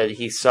was that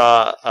he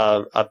saw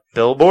a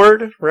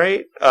billboard,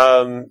 right,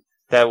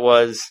 that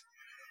was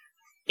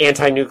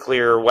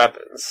anti-nuclear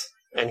weapons.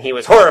 And he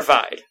was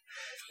horrified.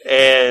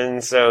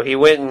 And so he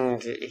went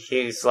and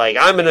he's like,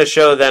 I'm going to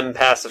show them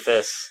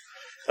pacifists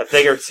a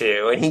thing or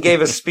two. And he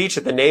gave a speech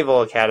at the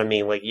Naval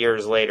Academy like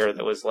years later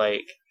that was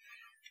like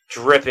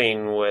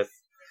dripping with,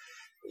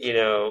 you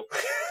know,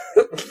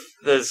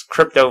 this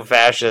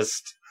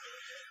crypto-fascist,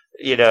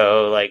 you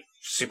know, like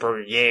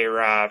super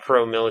rah,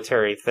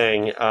 pro-military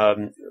thing,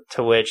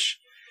 to which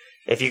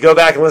if you go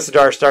back and listen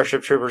to our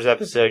Starship Troopers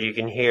episode, you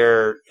can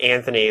hear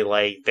Anthony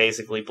like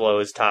basically blow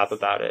his top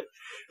about it.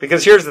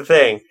 Because here's the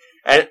thing.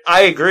 And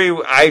I agree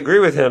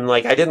with him.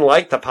 Like, I didn't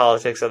like the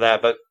politics of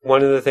that, but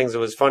one of the things that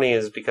was funny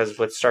is because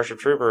with Starship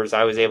Troopers,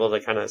 I was able to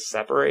kind of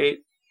separate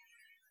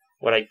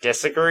what I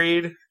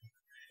disagreed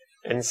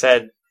and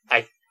said,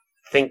 I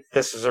think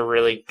this is a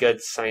really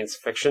good science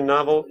fiction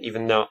novel,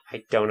 even though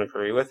I don't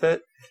agree with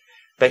it.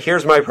 But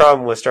here's my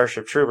problem with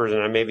Starship Troopers,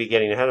 and I may be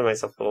getting ahead of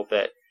myself a little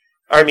bit.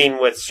 I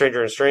mean, with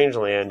Stranger in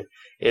Strangeland,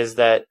 is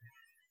that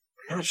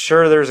I'm not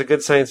sure there's a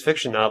good science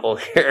fiction novel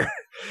here.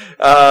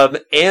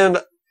 And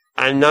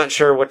I'm not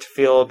sure what to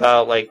feel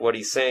about like what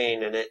he's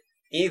saying in it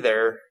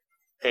either.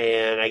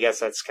 And I guess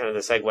that's kind of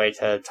the segue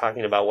to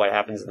talking about what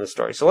happens in the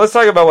story. So let's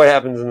talk about what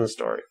happens in the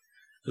story.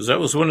 Because that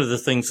was one of the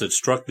things that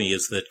struck me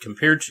is that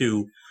compared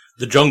to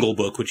the Jungle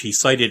Book, which he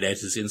cited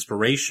as his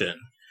inspiration,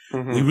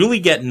 we really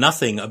get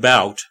nothing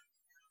about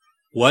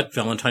what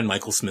Valentine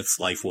Michael Smith's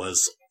life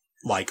was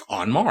like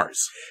on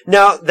Mars.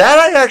 Now, that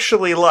I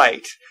actually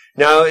liked.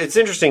 Now, it's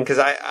interesting because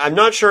I'm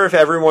not sure if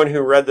everyone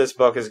who read this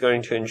book is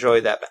going to enjoy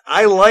that, but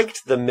I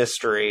liked the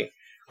mystery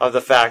of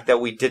the fact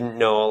that we didn't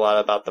know a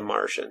lot about the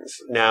Martians.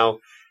 Now,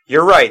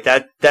 you're right,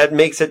 that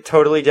makes it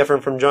totally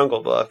different from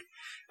Jungle Book,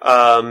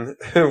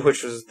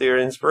 which was their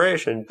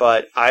inspiration,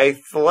 but I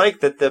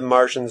like that the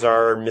Martians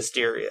are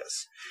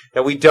mysterious,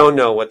 that we don't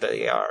know what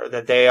they are,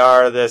 that they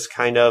are this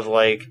kind of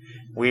like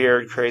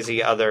weird,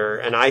 crazy other,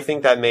 and I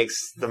think that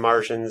makes the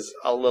Martians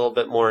a little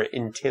bit more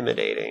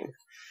intimidating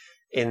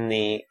in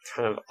the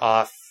kind of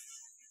off-camera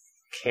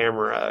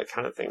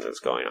kind of thing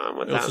that's going on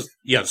with them.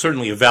 Yeah,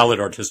 certainly a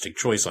valid artistic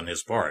choice on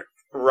his part.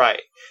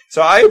 Right.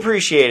 So I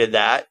appreciated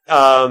that.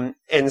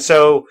 And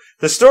so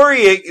the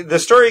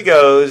story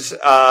goes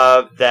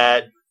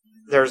that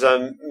there's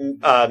a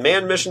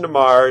manned mission to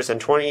Mars, and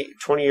 20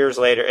 years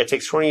later, it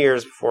takes 20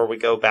 years before we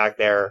go back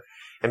there.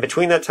 And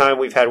between that time,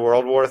 we've had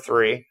World War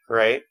III,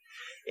 right?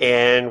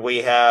 And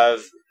we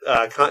have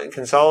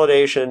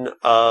consolidation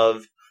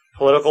of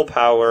political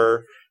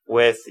power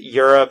with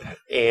Europe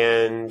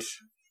and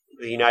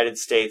the United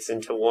States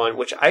into one,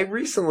 which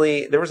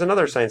there was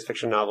another science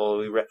fiction novel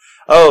we read.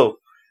 Oh,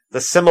 The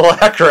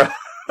Simulacra.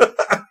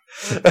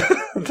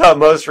 The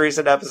most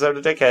recent episode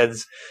of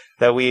Dickheads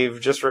that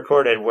we've just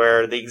recorded,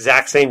 where the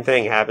exact same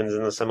thing happens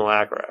in the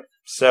Simulacra.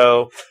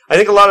 So I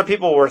think a lot of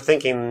people were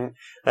thinking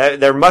that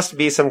there must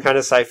be some kind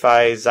of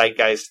sci-fi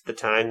zeitgeist at the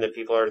time that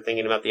people are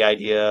thinking about the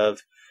idea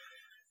of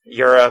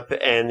Europe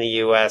and the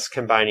U.S.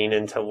 combining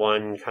into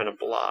one kind of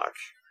block.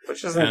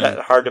 Which isn't that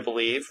hard to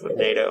believe with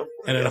NATO.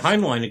 And in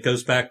Heinlein, it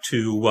goes back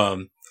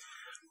to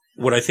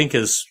what I think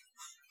is,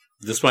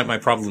 despite my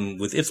problem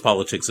with its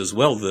politics as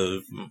well,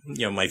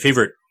 my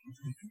favorite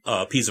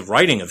piece of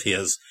writing of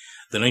his,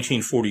 the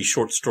 1940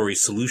 short story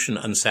Solution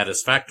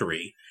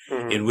Unsatisfactory,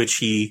 in which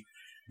he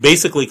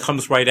basically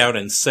comes right out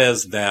and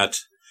says that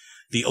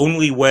the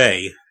only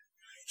way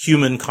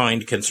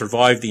humankind can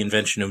survive the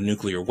invention of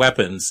nuclear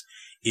weapons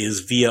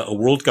is via a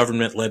world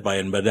government led by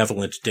a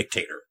benevolent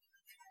dictator.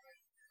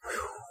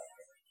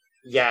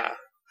 Yeah.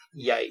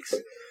 Yikes.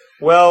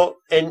 Well,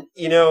 and,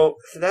 you know,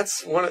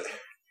 that's one of...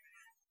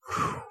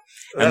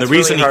 And the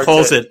reason he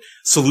calls it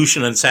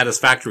Solution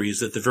Unsatisfactory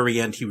is at the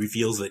very end he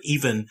reveals that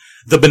even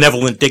the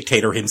benevolent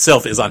dictator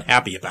himself is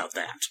unhappy about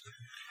that.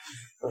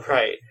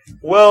 Right.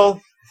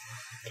 Well,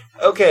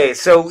 okay,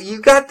 so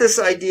you got this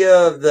idea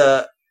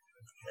of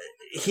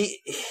he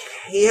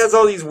has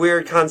all these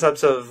weird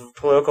concepts of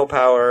political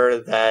power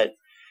that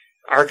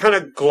are kind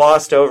of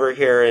glossed over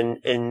here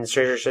in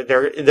Stranger Things.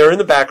 They're in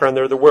the background.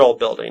 They're the world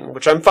building,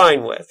 which I'm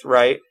fine with,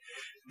 right?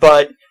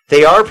 but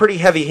they are pretty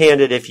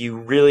heavy-handed if you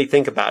really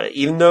think about it.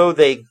 Even though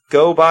they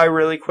go by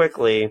really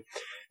quickly,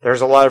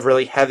 there's a lot of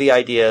really heavy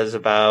ideas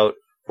about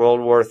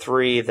World War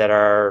III that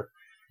are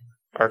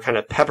kind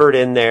of peppered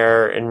in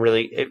there, and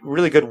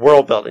really good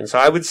world building. So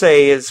I would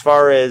say, as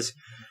far as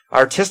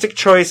artistic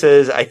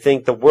choices, I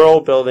think the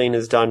world building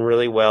is done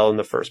really well in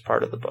the first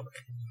part of the book.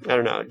 I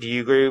don't know. Do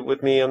you agree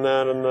with me on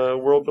that, on the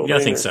world building?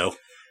 Yeah, I think so.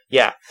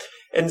 Yeah.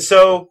 And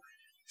so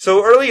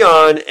early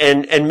on,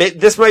 and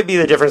this might be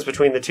the difference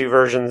between the two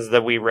versions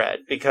that we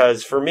read,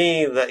 because for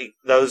me,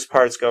 those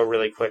parts go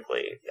really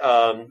quickly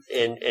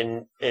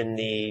in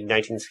the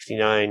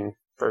 1969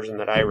 version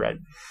that I read.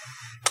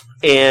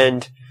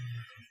 And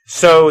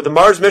so the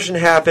Mars mission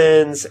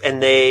happens,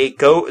 and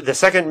the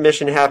second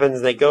mission happens,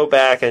 and they go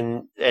back,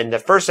 and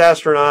the first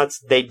astronauts,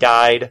 they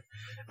died.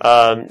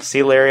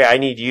 See, Larry, I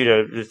need you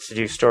to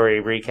do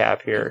story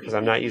recap here, because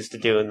I'm not used to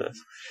doing this.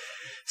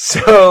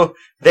 So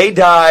they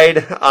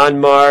died on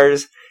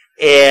Mars,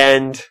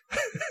 and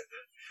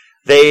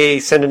they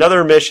send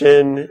another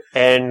mission,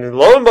 and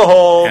lo and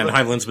behold... And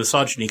Heinlein's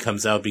misogyny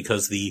comes out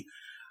because the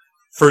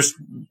first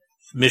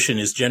mission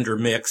is gender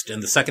mixed,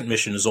 and the second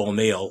mission is all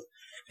male.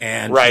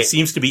 And he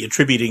seems to be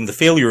attributing the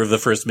failure of the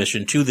first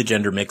mission to the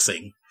gender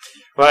mixing.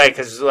 Right,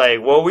 because we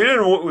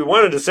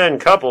wanted to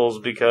send couples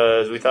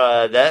because we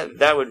thought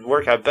that would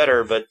work out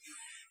better, but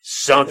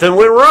something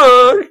went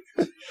wrong.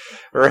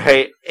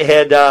 Right,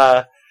 and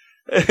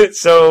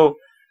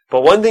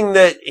but one thing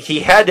that he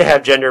had to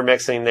have gender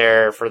mixing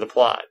there for the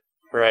plot,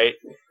 right?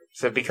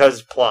 So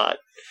because plot.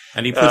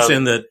 And he puts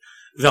in that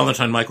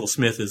Valentine Michael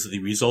Smith is the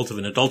result of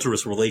an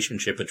adulterous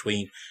relationship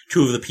between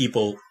two of the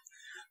people,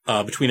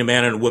 between a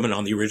man and a woman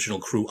on the original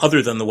crew,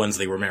 other than the ones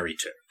they were married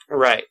to.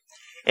 Right.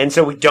 And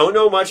so we don't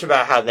know much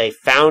about how they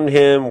found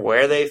him,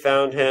 where they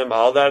found him,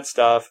 all that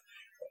stuff.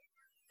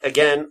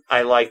 Again,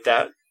 I like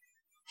that.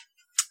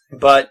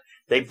 But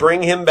they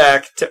bring him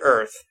back to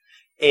Earth.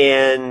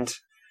 And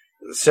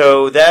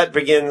so that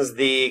begins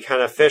the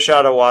kind of fish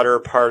out of water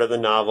part of the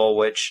novel,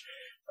 which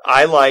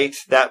I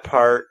liked that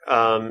part.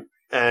 And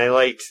I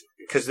liked,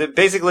 because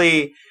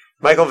basically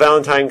Michael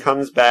Valentine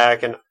comes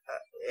back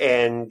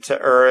and to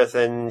Earth,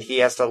 and he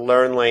has to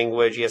learn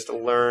language. He has to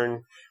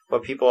learn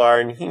what people are,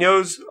 and he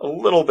knows a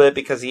little bit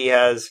because he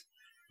has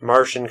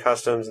Martian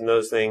customs and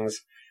those things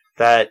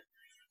that,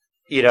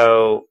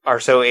 are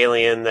so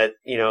alien that,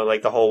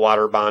 like the whole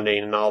water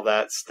bonding and all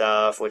that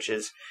stuff, which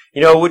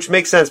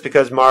makes sense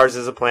because Mars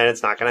is a planet.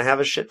 It's not going to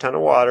have a shit ton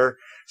of water.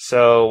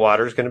 So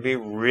water is going to be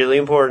really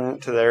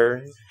important to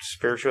their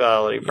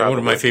spirituality. Probably. One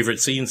of my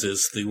favorite scenes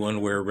is the one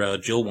where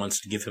Jill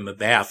wants to give him a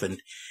bath, and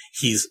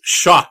he's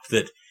shocked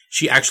that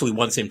she actually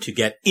wants him to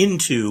get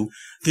into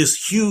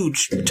this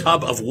huge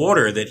tub of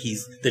water that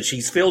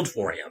she's filled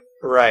for him.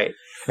 Right.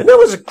 And that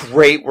was a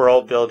great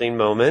world building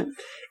moment.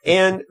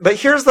 But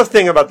here's the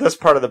thing about this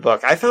part of the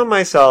book. I found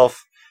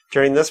myself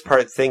during this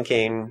part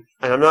thinking,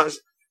 and I'm not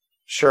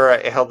sure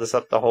I held this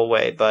up the whole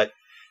way, but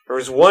there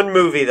was one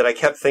movie that I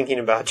kept thinking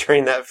about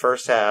during that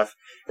first half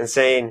and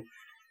saying,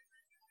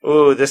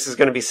 ooh, this is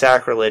going to be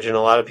sacrilege, and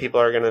a lot of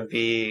people are going to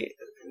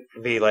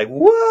be like,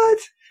 what?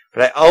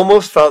 But I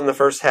almost felt in the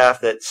first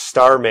half that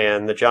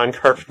Starman, the John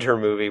Carpenter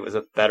movie, was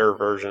a better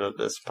version of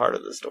this part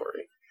of the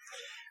story.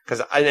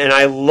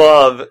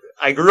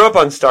 I grew up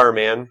on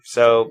Starman,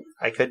 so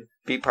I could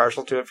be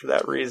partial to it for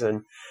that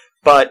reason.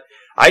 But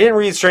I didn't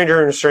read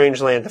Stranger in a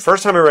Strange Land. The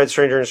first time I read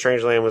Stranger in a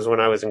Strange Land was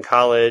when I was in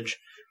college,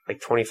 like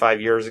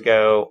 25 years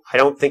ago. I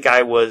don't think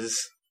I was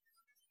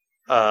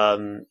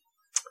grown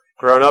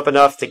up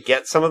enough to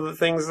get some of the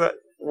things that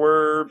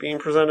were being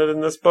presented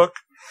in this book.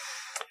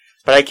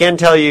 But I can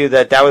tell you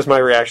that was my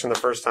reaction the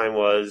first time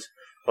was,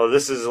 well,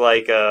 this is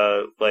like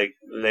a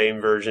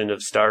lame version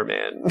of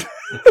Starman.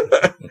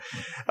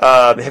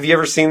 Have you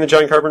ever seen the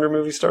John Carpenter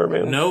movie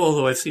Starman? No,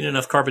 although I've seen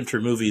enough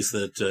Carpenter movies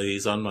that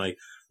he's on my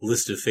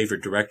list of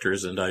favorite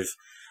directors, and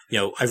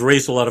I've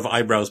raised a lot of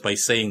eyebrows by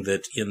saying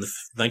that in the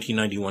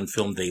 1991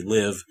 film They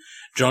Live,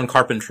 John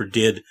Carpenter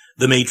did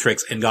The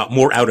Matrix and got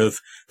more out of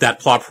that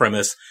plot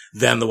premise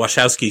than the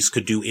Wachowskis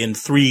could do in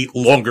 3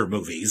 longer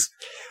movies.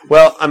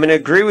 Well, I'm going to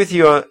agree with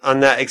you on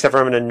that, except for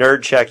I'm going to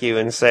nerd check you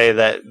and say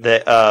that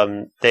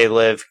They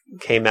Live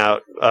came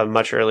out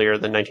much earlier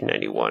than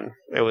 1991.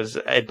 It was,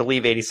 I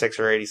believe, 86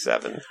 or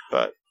 87.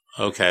 But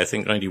okay, I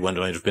think 91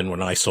 might have been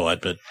when I saw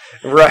it, but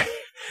right.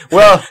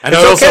 Well,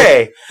 it's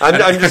okay.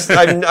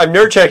 I'm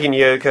nerd checking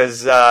you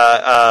because and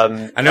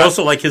I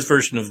also like his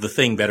version of The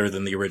Thing better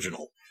than the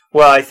original.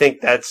 Well, I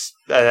think that's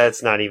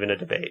not even a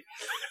debate.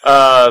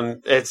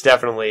 It's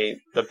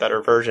definitely the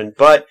better version.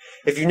 But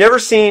if you've never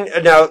seen...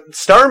 Now,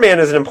 Starman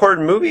is an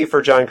important movie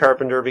for John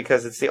Carpenter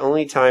because it's the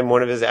only time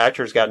one of his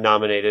actors got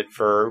nominated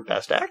for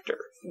Best Actor.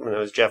 And it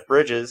was Jeff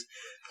Bridges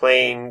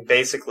playing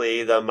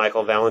basically the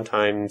Michael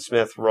Valentine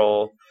Smith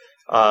role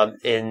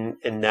in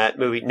that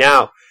movie.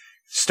 Now,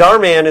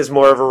 Starman is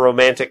more of a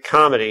romantic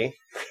comedy,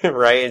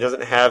 right? It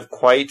doesn't have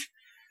quite...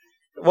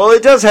 Well,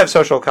 it does have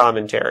social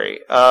commentary.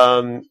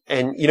 And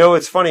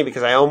it's funny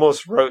because I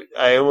almost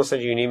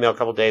sent you an email a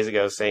couple days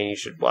ago saying you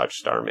should watch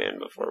Starman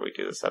before we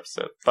do this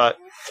episode. But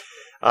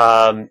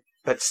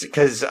But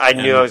because I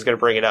knew I was going to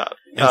bring it up.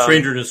 And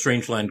Stranger in a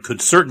Strange Land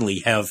could certainly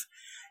have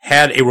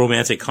had a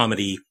romantic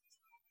comedy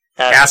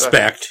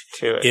aspect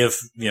to it. If,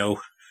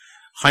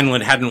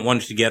 Heinlein hadn't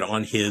wanted to get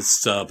on his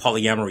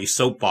polyamory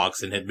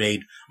soapbox and had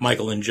made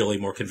Michael and Jill a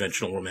more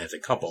conventional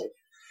romantic couple.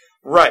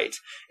 Right.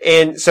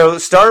 And so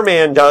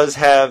Starman does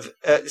have...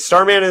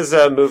 Starman is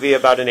a movie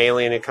about an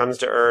alien who comes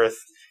to Earth,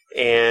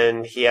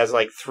 and he has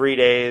 3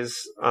 days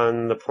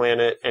on the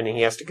planet, and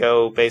he has to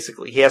go,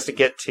 basically... He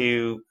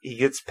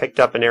gets picked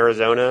up in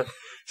Arizona,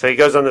 so he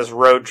goes on this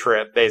road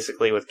trip,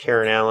 basically, with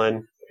Karen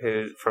Allen,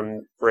 who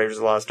from Raiders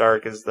of the Lost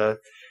Ark is the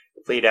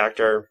lead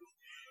actor.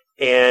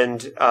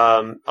 And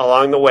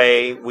along the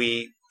way,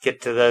 we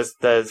get to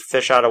the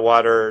fish out of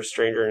water,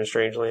 stranger in a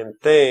strange land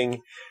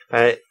thing.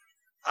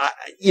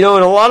 In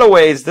a lot of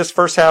ways, this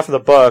first half of the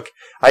book,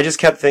 I just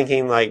kept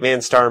thinking,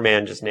 man,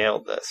 Starman just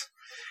nailed this.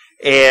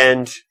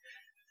 And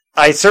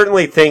I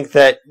certainly think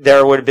that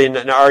there would have been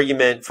an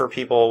argument for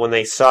people when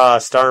they saw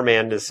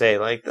Starman to say,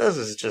 this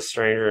is just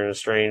Stranger in a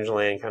Strange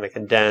Land, kind of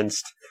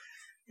condensed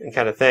and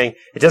kind of thing.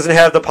 It doesn't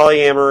have the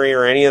polyamory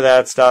or any of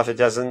that stuff. It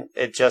doesn't,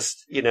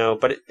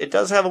 but it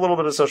does have a little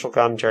bit of social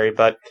commentary.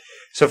 But,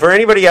 so for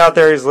anybody out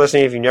there who's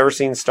listening, if you've never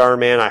seen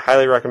Starman, I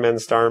highly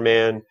recommend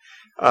Starman.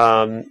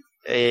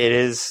 It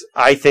is,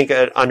 I think,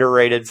 an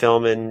underrated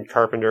film in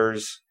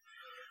Carpenter's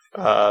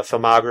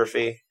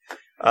filmography.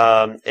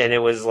 And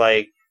it was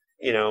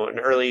an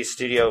early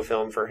studio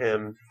film for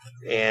him.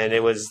 And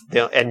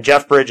and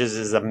Jeff Bridges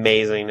is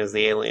amazing as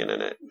the alien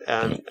in it,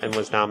 and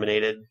was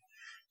nominated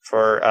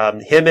for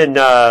him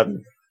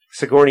and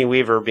Sigourney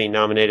Weaver being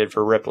nominated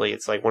for Ripley.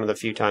 It's one of the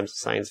few times a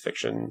science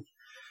fiction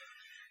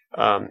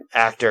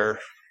actor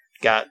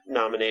got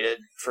nominated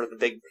for the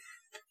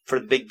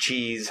big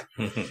cheese.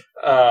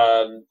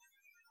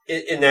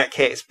 In that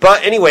case.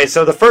 But anyway,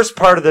 so the first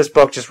part of this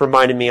book just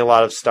reminded me a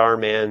lot of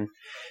Starman.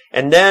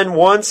 And then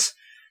once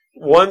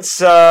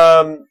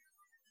Michael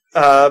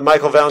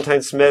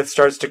Valentine Smith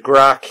starts to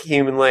grok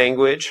human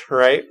language,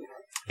 right?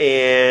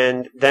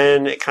 And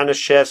then it kind of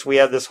shifts. We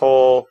have this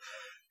whole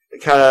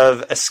kind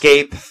of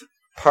escape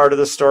part of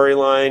the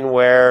storyline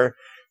where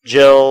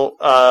Jill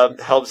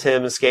helps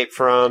him escape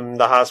from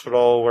the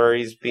hospital where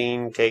he's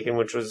being taken,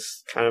 which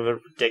was kind of a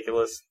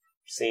ridiculous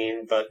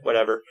scene, but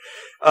whatever.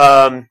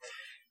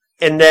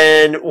 And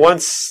then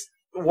once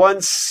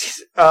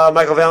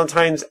Michael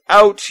Valentine's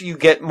out, you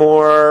get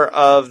more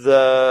of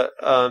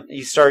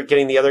you start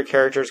getting the other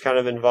characters kind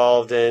of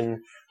involved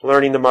in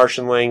learning the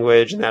Martian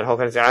language and that whole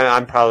kind of thing.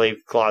 I'm probably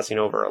glossing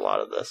over a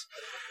lot of this.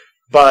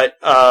 But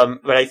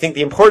I think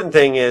the important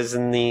thing is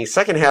in the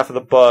second half of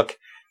the book,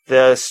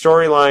 the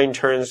storyline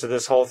turns to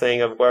this whole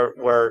thing of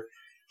where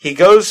he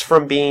goes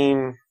from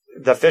being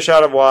the fish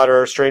out of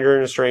water, stranger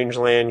in a strange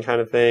land kind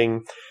of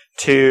thing,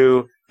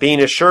 to being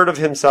assured of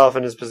himself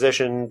and his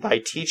position by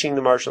teaching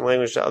the Martian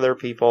language to other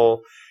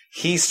people.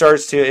 He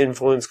starts to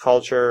influence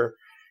culture,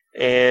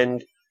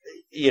 and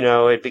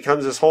it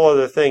becomes this whole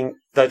other thing.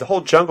 The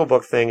whole Jungle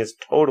Book thing is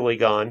totally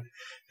gone,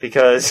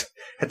 because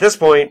at this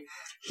point,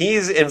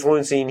 he's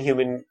influencing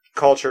human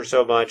culture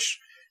so much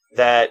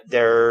that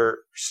they're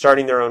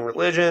starting their own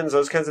religions,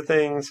 those kinds of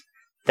things.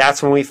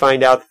 That's when we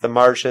find out that the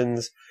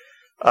Martians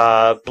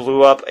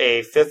blew up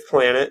a fifth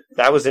planet.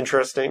 That was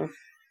interesting.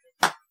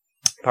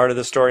 Part of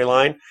the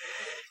storyline.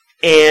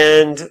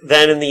 And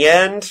then in the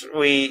end,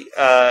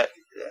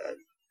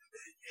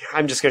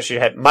 I'm just going to shoot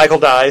ahead. Michael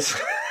dies.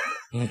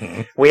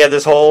 Mm-hmm. We had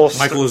this whole...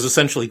 Michael is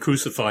essentially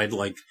crucified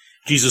like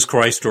Jesus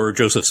Christ or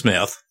Joseph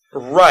Smith.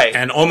 Right.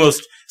 And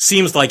almost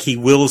seems like he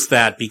wills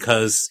that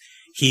because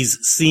he's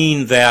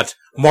seen that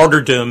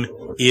martyrdom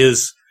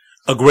is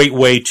a great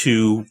way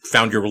to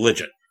found your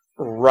religion.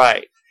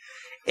 Right.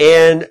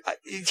 And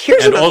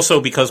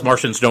also because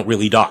Martians don't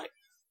really die.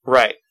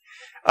 Right.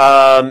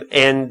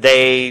 And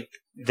they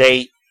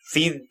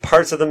feed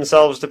parts of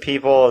themselves to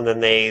people, and then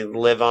they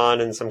live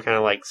on in some kind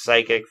of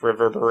psychic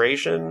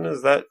reverberation.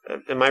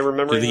 Am I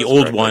remembering the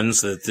old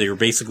ones, that they're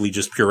basically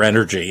just pure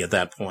energy at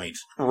that point.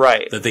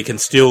 Right. That they can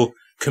still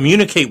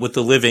communicate with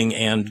the living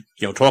and,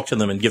 talk to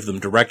them and give them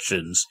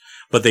directions,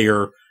 but they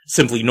are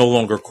simply no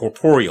longer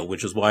corporeal,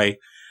 which is why,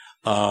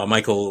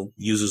 Michael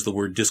uses the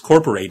word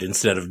discorporate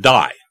instead of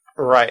die.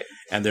 Right.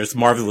 And there's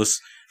marvelous,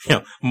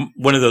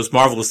 one of those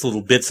marvelous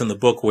little bits in the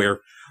book where,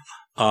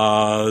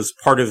 as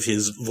part of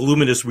his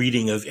voluminous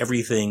reading of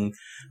everything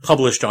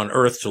published on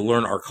Earth to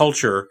learn our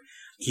culture,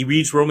 he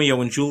reads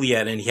Romeo and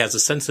Juliet and he has a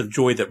sense of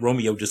joy that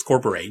Romeo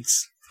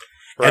discorporates.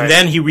 Right. And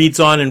then he reads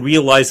on and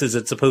realizes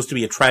it's supposed to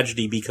be a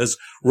tragedy because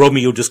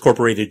Romeo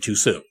discorporated too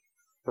soon.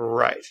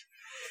 Right.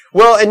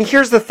 Well, and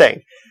here's the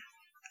thing.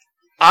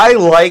 I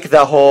like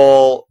the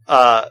whole,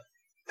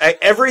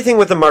 everything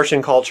with the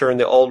Martian culture and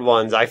the old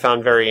ones I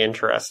found very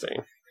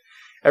interesting.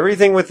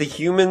 Everything with the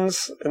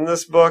humans in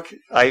this book,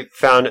 I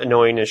found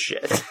annoying as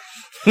shit.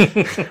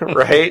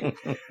 Right?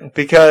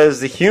 Because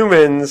the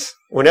humans,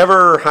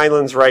 whenever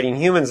Heinlein's writing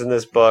humans in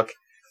this book,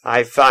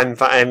 I find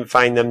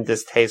them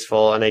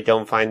distasteful, and I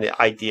don't find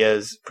the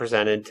ideas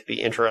presented to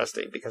be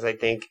interesting, because I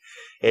think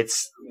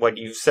it's what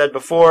you said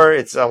before.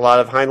 It's a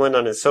lot of Heinlein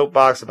on his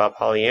soapbox about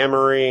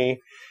polyamory,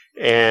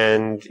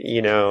 and,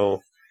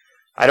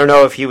 I don't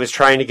know if he was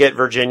trying to get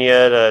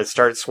Virginia to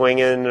start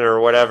swinging or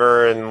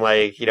whatever, and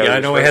Yeah, I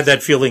know I had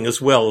that feeling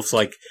as well. It's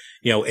like,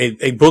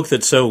 a book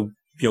that so,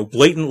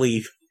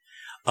 blatantly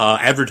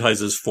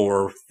advertises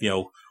for,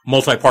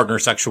 multi-partner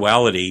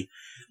sexuality.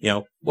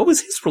 What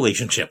was his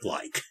relationship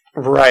like?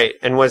 Right.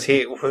 And was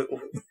he, what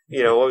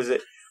was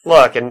it?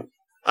 Look, and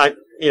I,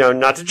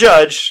 not to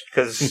judge,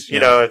 because,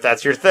 if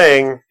that's your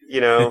thing,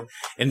 And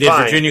did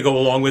fine. Virginia go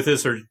along with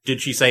this, or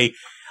did she say,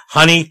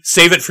 honey,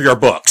 save it for your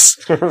books?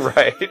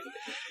 Right.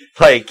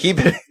 Keep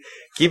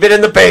it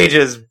in the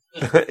pages.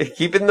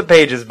 Keep it in the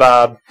pages,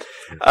 Bob.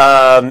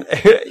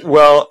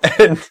 Well,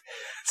 and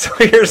so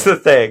here's the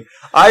thing.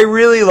 I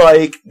really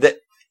like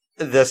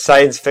the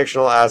science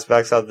fictional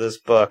aspects of this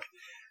book.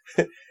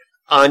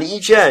 On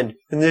each end,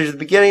 and there's the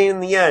beginning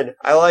and the end.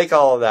 I like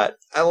all of that.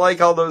 I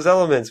like all those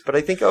elements, but I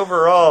think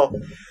overall,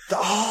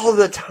 all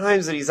the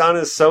times that he's on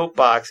his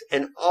soapbox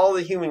and all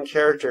the human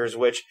characters,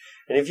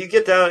 and if you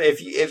get down,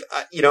 if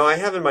I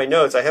have in my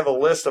notes, I have a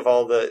list of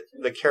all the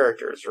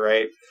characters,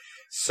 right?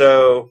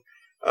 So,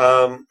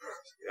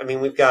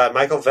 we've got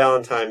Michael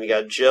Valentine, we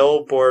got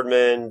Jill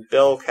Boardman,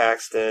 Bill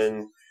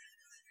Caxton,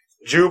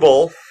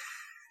 Jubal,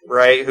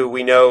 right, who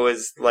we know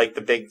is like the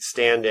big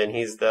stand-in.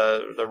 He's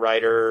the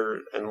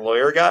writer and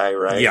lawyer guy,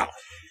 right? Yeah.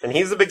 And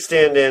he's the big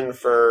stand-in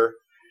for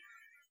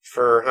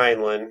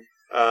Heinlein.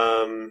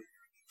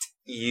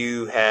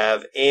 You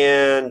have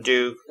Anne,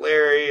 Duke,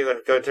 Larry,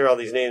 go through all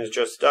these names,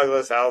 Joseph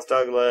Douglas, Alice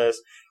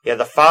Douglas. You have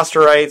the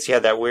Fosterites, you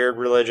have that weird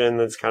religion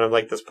that's kind of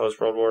like this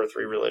post-World War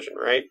III religion,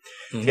 right?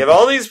 Mm-hmm. You have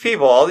all these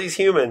people, all these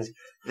humans,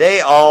 they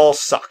all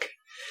suck.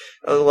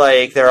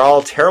 They're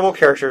all terrible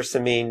characters to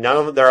me. None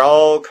of them, they're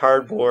all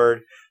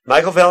cardboard.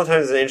 Michael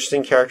Valentine is an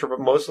interesting character, but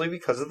mostly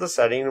because of the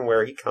setting and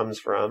where he comes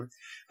from.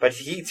 But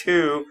he,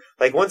 too,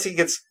 once he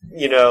gets,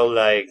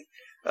 we're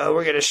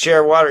going to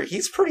share water,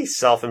 he's pretty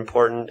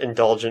self-important,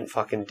 indulgent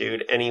fucking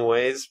dude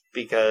anyways,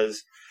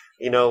 because,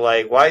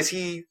 why does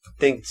he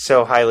think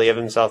so highly of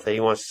himself that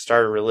he wants to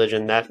start a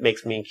religion? That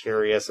makes me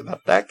curious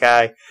about that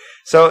guy.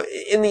 So,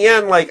 in the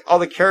end, all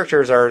the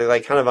characters are,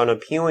 kind of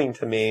unappealing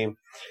to me.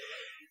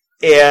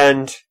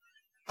 And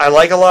I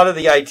like a lot of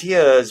the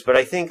ideas, but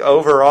I think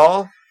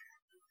overall,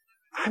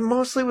 I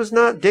mostly was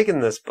not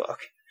digging this book.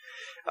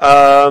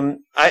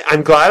 I'm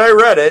glad I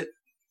read it.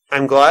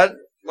 I'm glad,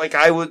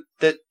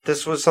 that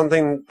this was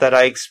something that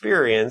I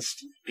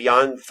experienced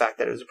beyond the fact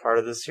that it was a part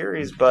of the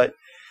series. But,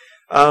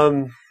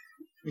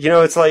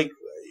 it's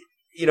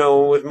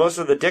with most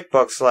of the Dick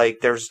books,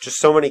 there's just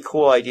so many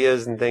cool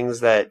ideas and things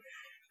that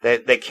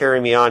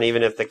carry me on,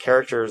 even if the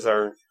characters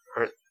aren't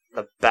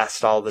the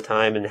best all the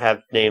time and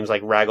have names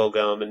like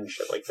Ragglegum and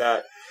shit like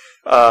that.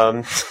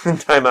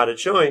 Time out of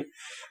chewing.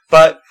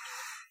 But,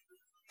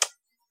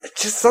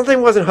 just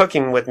something wasn't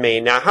hooking with me.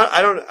 Now,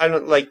 I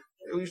don't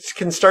we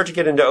can start to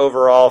get into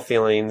overall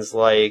feelings,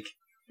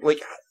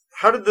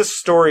 how did this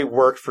story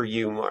work for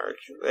you, Mark,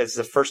 as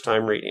the first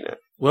time reading it?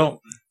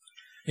 Well,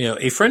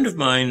 a friend of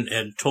mine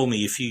had told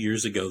me a few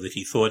years ago that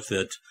he thought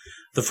that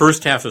the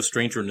first half of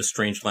Stranger in a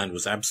Strange Land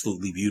was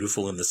absolutely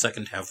beautiful and the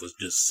second half was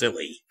just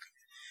silly.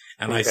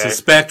 And okay. I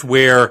suspect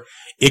where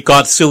it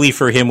got silly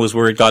for him was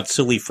where it got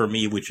silly for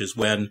me, which is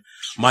when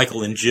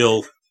Michael and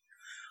Jill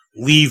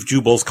leave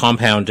Jubal's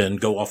compound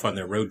and go off on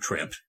their road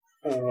trip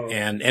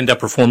and end up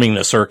performing in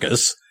a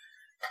circus.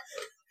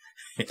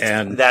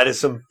 And that is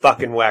some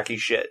fucking wacky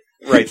shit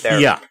right there.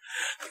 Yeah.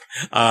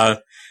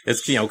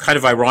 It's, kind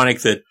of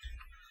ironic that,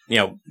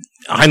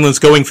 Heinlein's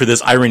going for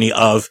this irony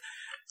of,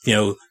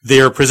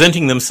 they're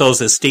presenting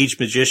themselves as stage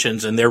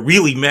magicians and they're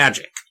really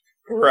magic.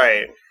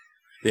 Right.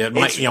 Yeah,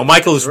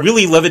 Michael is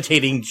really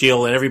levitating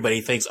Jill and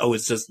everybody thinks, oh,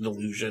 it's just an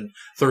illusion.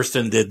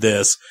 Thurston did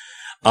this.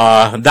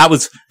 That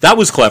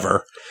was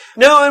clever.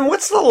 No, and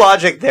what's the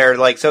logic there?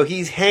 So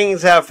he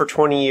hangs out for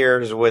 20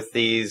 years with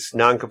these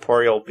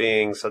non-corporeal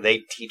beings, so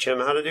they teach him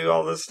how to do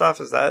all this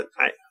stuff? Is that...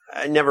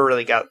 I never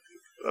really got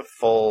a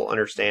full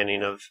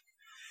understanding of...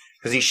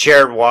 Because he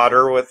shared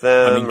water with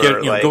them?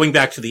 Going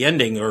back to the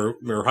ending, where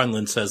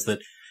Heinlein says that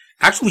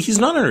actually he's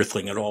not an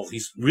Earthling at all.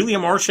 He's really a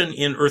Martian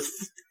in Earth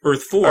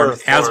form,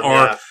 as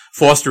are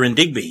Foster and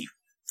Digby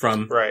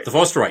from the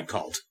Fosterite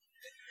cult.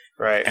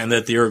 Right. And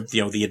that they're,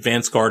 the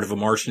advance guard of a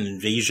Martian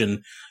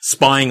invasion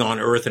spying on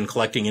Earth and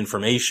collecting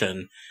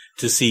information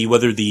to see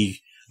whether the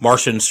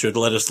Martians should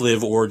let us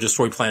live or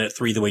destroy Planet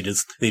 3 the way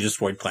they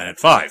destroyed Planet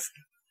 5.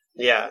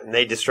 Yeah, and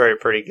they destroyed it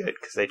pretty good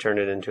because they turned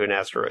it into an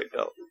asteroid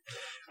belt.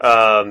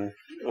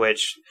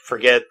 Which,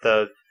 forget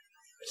the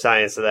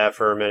science of that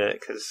for a minute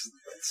because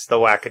it's the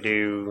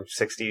wackadoo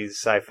 60s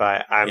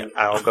sci-fi.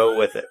 I'll go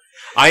with it.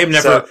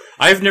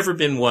 I've never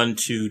been one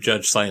to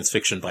judge science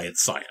fiction by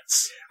its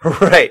science.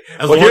 Right.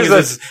 As long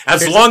as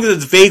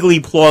it's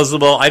vaguely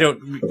plausible, I don't,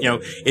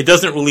 it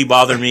doesn't really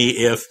bother me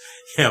if,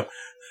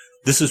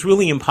 this is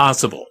really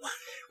impossible.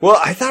 Well,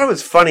 I thought it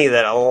was funny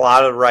that a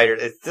lot of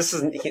writers,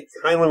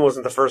 Heinlein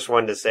wasn't the first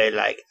one to say,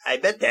 like, I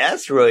bet the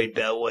asteroid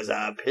belt was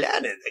a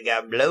planet that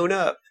got blown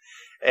up.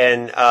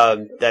 And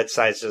that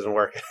science doesn't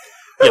work.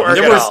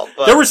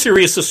 There were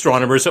serious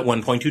astronomers at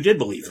one point who did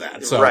believe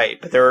that. So.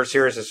 Right, but there were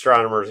serious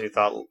astronomers who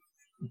thought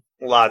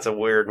lots of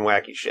weird and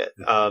wacky shit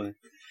in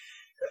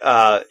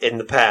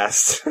the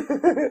past.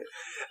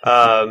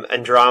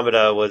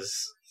 Andromeda or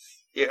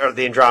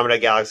the Andromeda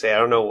Galaxy, I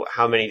don't know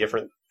how many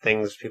different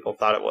things people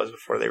thought it was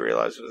before they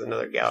realized it was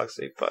another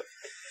galaxy, but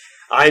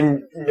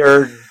I'm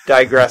nerd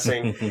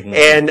digressing.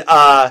 And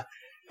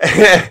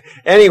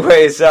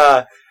anyways,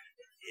 yeah,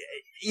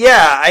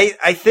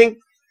 I think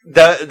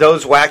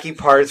those wacky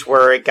parts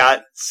where it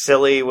got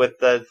silly with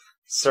the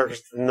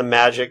circus and the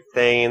magic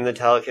thing and the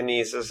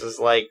telekinesis is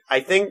like, I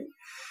think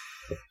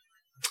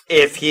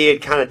if he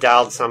had kind of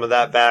dialed some of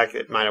that back,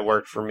 it might have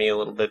worked for me a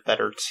little bit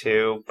better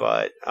too.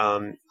 But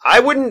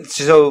I wouldn't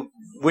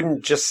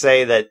just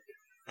say that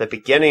the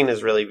beginning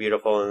is really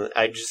beautiful, and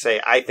I'd just say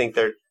I think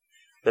the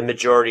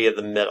majority of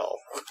the middle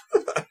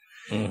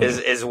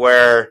is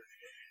where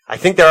I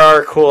think there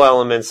are cool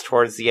elements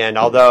towards the end.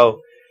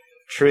 Although,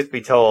 truth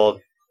be told,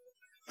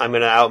 I'm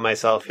going to out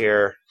myself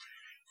here.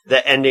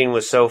 The ending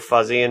was so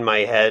fuzzy in my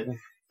head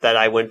that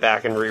I went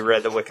back and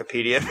reread the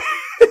Wikipedia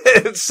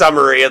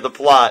summary of the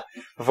plot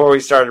before we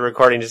started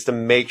recording just to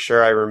make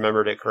sure I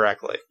remembered it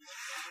correctly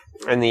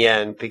in the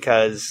end,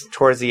 because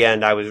towards the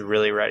end I was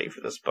really ready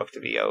for this book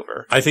to be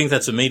over. I think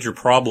that's a major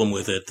problem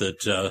with it,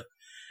 that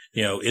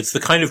it's the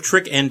kind of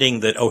trick ending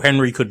that O.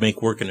 Henry could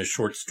make work in a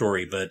short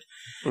story, but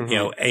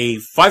a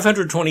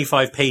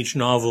 525-page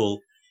novel,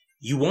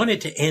 you want it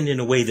to end in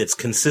a way that's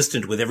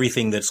consistent with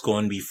everything that's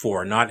gone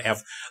before, not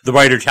have the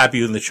writer tap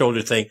you in the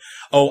shoulder saying,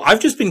 oh, I've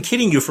just been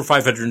kidding you for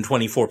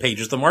 524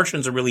 pages. The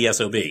Martians are really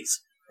SOBs.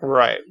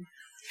 Right.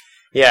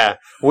 Yeah.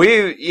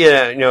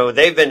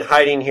 They've been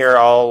hiding here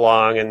all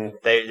along, and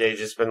they've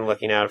just been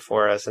looking out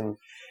for us. And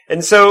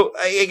so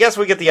I guess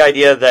we get the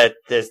idea that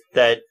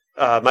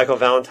Michael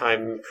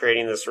Valentine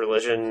creating this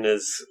religion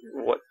is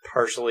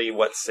partially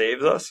what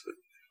saves us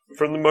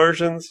from the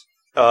Martians.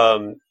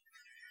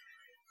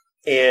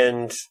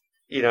 And,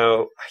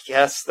 I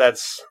guess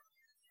that's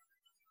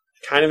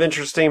kind of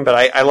interesting,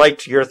 but I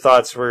liked your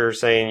thoughts where you're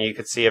saying you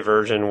could see a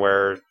version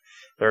where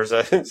there's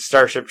a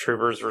Starship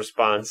Troopers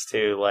response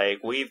to, like,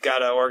 we've got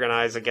to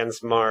organize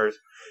against Mars.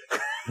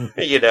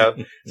 You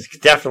could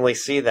definitely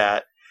see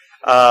that.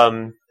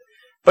 But,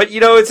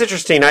 it's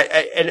interesting.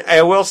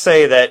 I will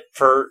say that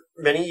for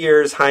many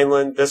years,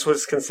 Heinlein, this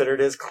was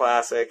considered his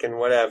classic and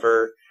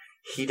whatever.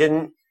 He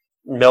didn't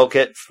milk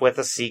it with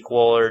a sequel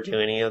or do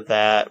any of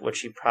that, which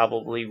he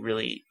probably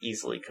really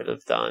easily could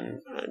have done.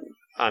 And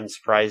I'm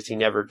surprised he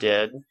never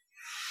did.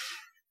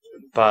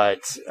 But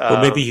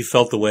well, maybe he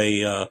felt the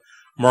way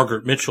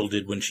Margaret Mitchell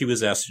did when she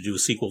was asked to do a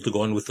sequel to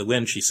Gone with the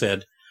Wind. She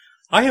said,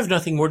 I have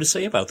nothing more to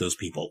say about those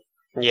people.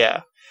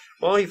 Yeah.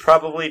 Well, he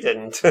probably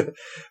didn't.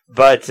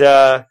 But,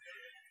 the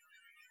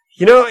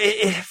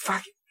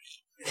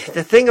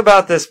thing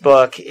about this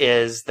book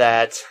is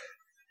that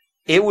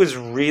it was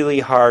really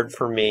hard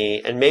for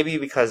me, and maybe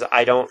because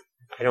I don't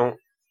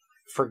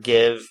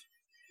forgive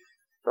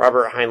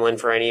Robert Heinlein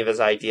for any of his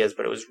ideas,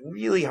 but it was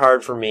really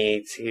hard for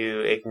me to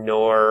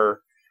ignore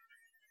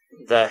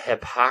the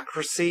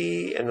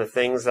hypocrisy and the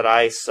things that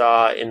I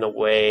saw in the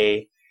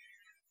way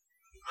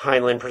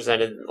Heinlein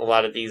presented a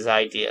lot of these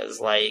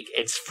ideas. Like,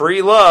 it's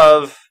free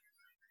love,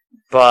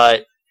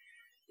 but,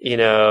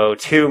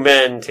 two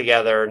men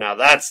together, now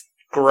that's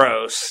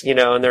gross,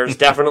 and there's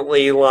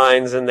definitely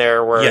lines in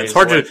there where it's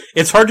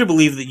hard to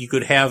believe that you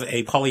could have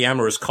a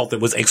polyamorous cult that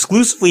was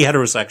exclusively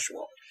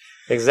heterosexual.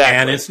 Exactly.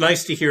 And it's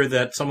nice to hear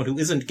that someone who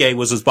isn't gay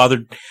was as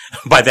bothered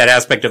by that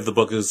aspect of the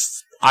book as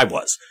I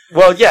was.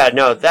 Well, yeah,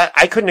 no, that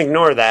I couldn't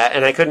ignore that,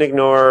 and I couldn't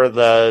ignore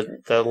the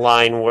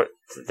line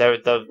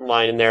the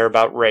line in there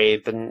about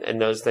rape and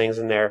those things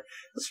in there.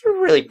 This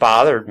really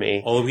bothered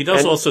me. Although he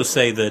does also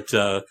say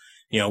that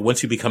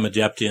once you become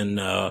adept in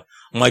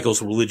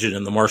Michael's religion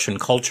and the Martian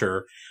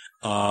culture,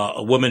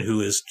 a woman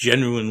who is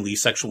genuinely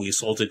sexually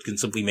assaulted can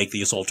simply make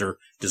the assaulter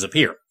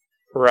disappear.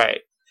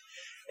 Right.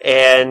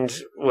 And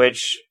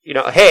which,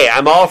 hey,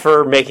 I'm all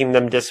for making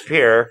them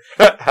disappear.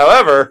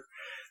 However,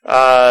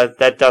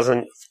 that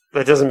doesn't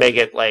make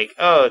it like,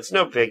 oh, it's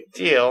no big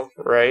deal,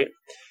 right?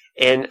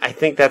 And I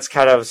think that's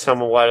kind of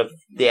somewhat of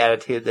the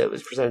attitude that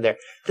was presented there.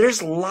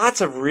 There's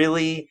lots of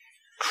really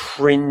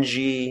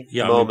cringy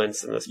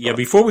moments in this book. Yeah,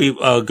 before we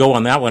go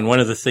on that one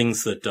of the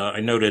things that I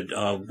noted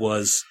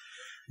was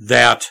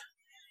that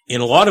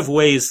in a lot of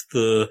ways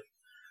the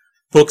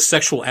book's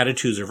sexual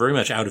attitudes are very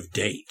much out of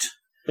date.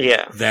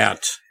 Yeah.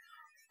 That,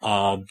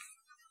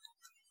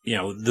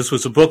 this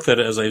was a book that,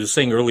 as I was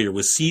saying earlier,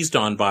 was seized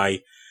on by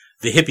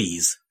the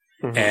hippies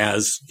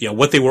as,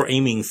 what they were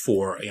aiming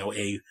for,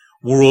 a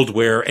world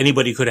where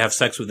anybody could have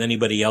sex with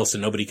anybody else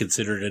and nobody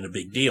considered it a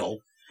big deal.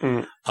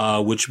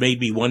 Which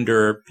made me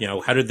wonder,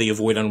 how did they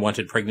avoid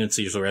unwanted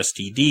pregnancies or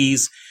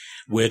STDs,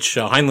 which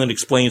Heinlein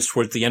explains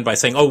towards the end by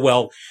saying, oh,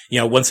 well,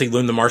 once they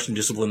learn the Martian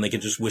discipline, they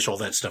can just wish all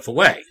that stuff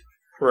away.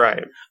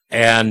 Right.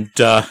 And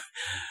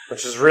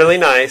which is really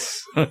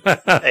nice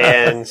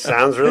and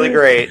sounds really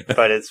great,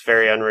 but it's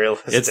very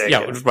unrealistic. It's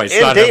right.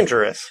 And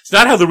dangerous. It's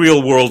not how the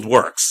real world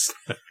works.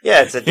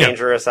 Yeah, it's a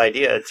dangerous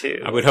idea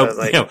too. I would hope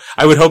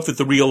I would hope that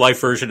the real life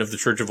version of the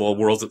Church of All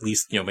Worlds at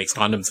least makes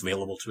condoms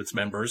available to its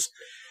members.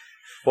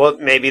 Well,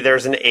 maybe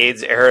there's an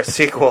AIDS era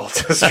sequel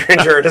to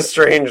Stranger in a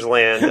Strange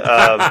Land.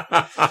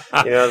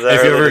 If you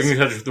ever get in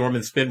touch with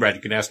Norman Spinrad,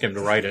 you can ask him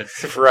to write it.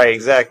 Right,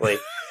 exactly.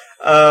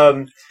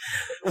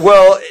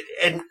 Well,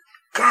 and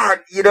God,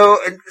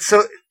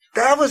 so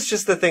that was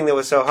just the thing that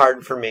was so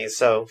hard for me.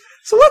 So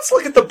let's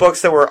look at the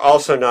books that were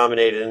also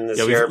nominated in this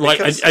year.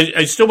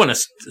 I still want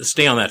to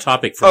stay on that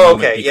topic for a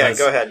moment. Okay, because,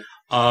 go ahead.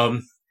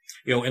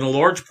 In a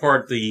large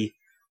part, the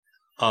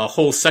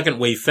whole second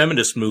wave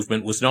feminist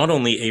movement was not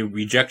only a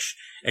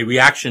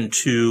reaction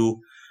to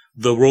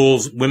the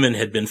roles women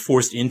had been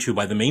forced into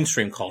by the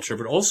mainstream culture,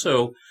 but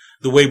also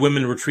the way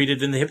women were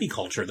treated in the hippie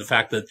culture. The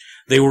fact that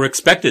they were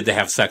expected to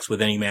have sex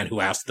with any man who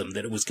asked them,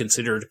 that it was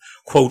considered,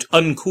 quote,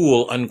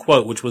 uncool,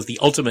 unquote, which was the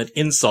ultimate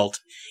insult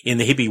in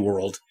the hippie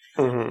world,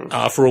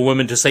 for a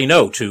woman to say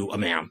no to a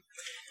man.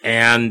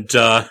 And,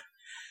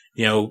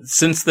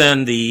 since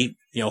then, the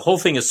whole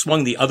thing has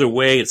swung the other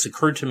way. It's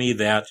occurred to me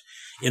that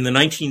in the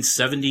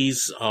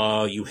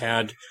 1970s, you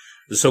had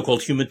the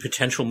so-called human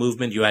potential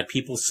movement. You had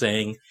people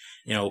saying,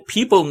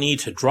 people need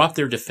to drop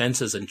their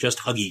defenses and just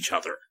hug each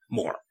other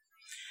more.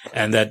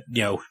 And that,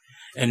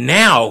 and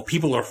now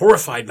people are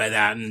horrified by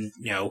that. And,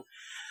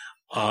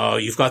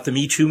 you've got the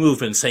Me Too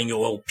movement saying,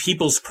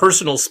 people's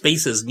personal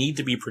spaces need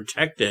to be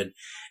protected.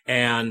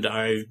 And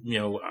I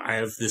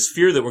have this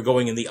fear that we're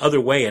going in the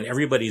other way, and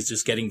everybody's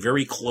just getting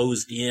very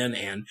closed in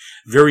and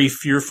very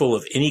fearful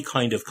of any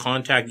kind of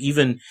contact,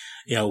 even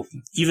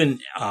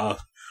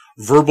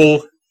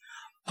verbal,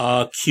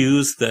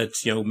 cues that,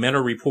 men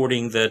are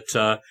reporting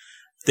that,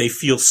 they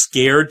feel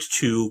scared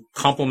to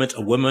compliment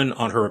a woman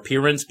on her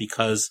appearance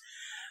because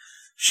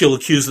she'll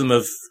accuse them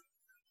of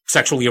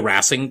sexually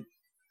harassing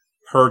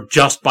her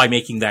just by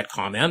making that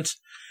comment.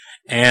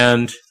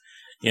 And,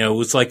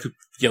 it's like,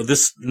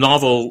 this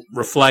novel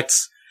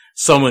reflects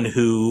someone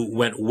who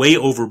went way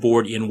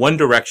overboard in one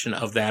direction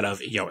of that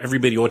of,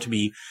 everybody ought to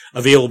be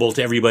available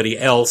to everybody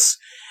else.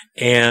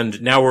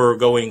 And now we're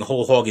going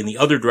whole hog in the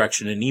other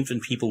direction. And even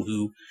people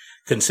who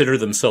consider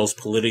themselves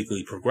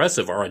politically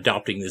progressive are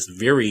adopting this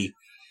very,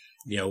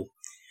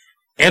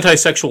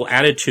 anti-sexual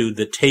attitude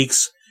that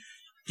takes,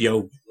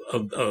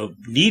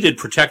 needed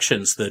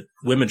protections that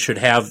women should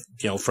have,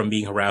 from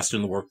being harassed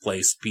in the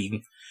workplace,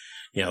 being,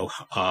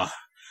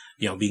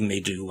 being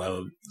made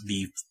to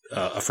be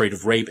afraid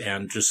of rape,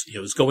 and just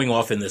is going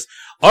off in this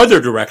other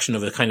direction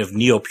of a kind of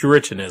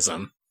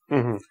neo-Puritanism.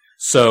 Mm-hmm.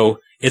 So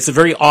it's a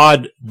very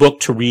odd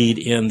book to read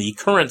in the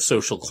current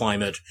social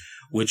climate,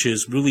 which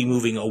is really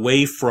moving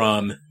away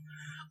from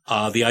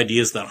the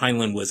ideas that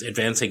Heinlein was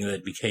advancing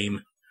that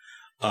became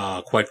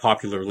quite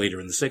popular later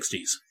in the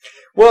 60s.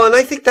 Well, and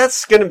I think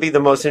that's going to be the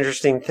most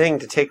interesting thing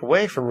to take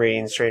away from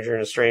reading Stranger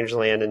in a Strange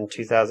Land in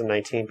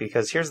 2019,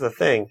 because here's the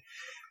thing.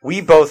 We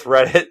both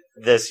read it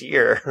this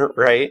year,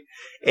 right?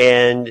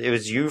 And it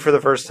was you for the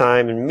first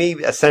time and me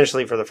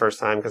essentially for the first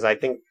time, because I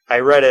think I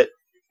read it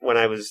when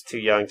I was too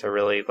young to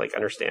really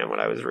understand what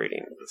I was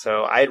reading.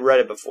 So I had read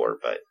it before,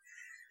 but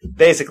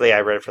basically I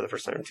read it for the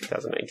first time in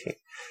 2019.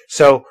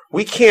 So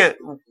we can't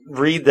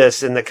read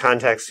this in the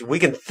context. We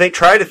can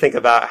try to think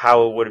about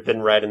how it would have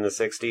been read in the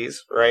 60s,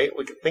 right?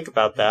 We can think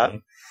about that.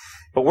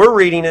 But we're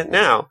reading it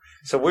now.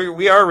 So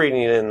we are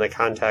reading it in the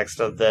context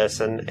of this.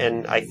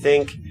 And I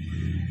think...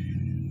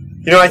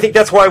 I think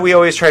that's why we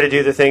always try to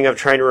do the thing of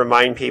trying to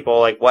remind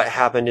people what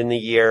happened in the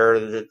year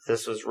that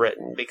this was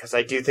written, because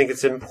I do think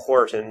it's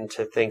important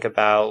to think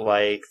about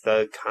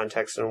the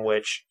context in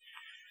which,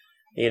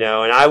 and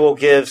I will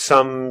give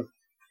some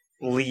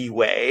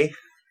leeway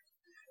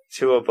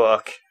to a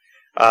book,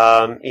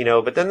 but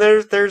then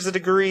there's a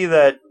degree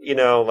that,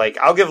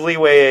 I'll give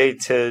leeway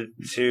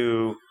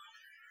to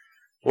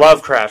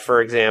Lovecraft,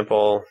 for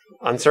example,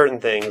 on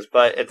certain things,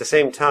 but at the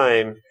same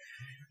time,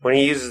 when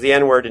he uses the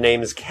N-word to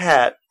name his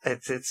cat,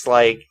 it's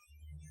like,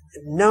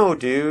 no,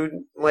 dude,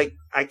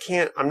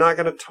 I'm not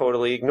going to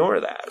totally ignore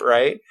that,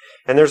 right?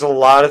 And there's a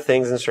lot of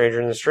things in Stranger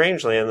in the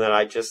Strange Land that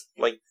I just,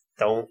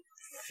 don't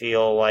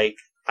feel like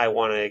I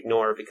want to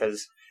ignore,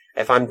 because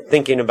if I'm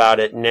thinking about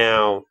it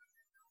now,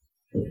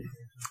 it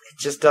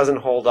just doesn't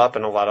hold up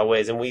in a lot of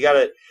ways. And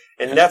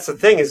and that's the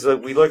thing, is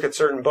that we look at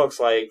certain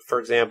books, for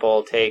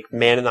example, take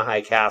Man in the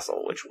High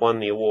Castle, which won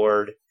the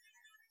award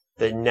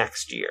the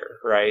next year,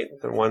 right?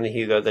 The won the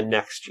Hugo the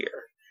next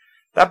year.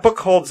 That book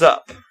holds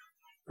up,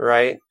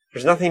 right?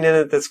 There's nothing in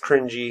it that's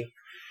cringy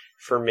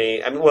for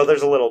me. I mean, well,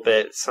 there's a little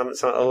bit,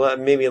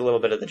 maybe a little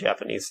bit of the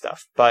Japanese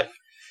stuff, but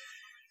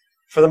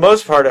for the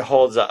most part, it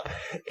holds up.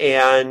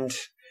 And,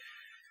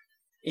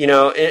 in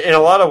a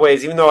lot of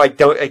ways, even though I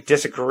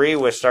disagree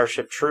with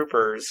Starship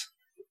Troopers,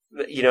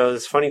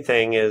 this funny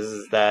thing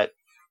is that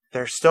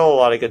there's still a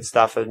lot of good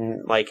stuff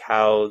in,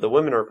 how the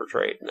women are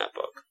portrayed in that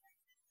book.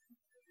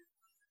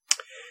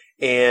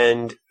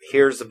 And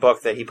here's a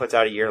book that he puts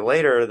out a year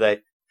later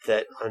that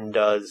that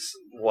undoes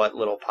what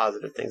little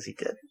positive things he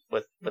did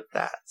with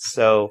that.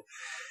 So,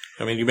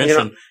 I mean, you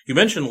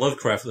mentioned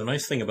Lovecraft. The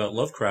nice thing about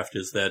Lovecraft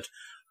is that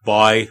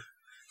by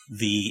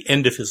the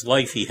end of his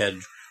life, he had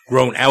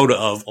grown out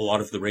of a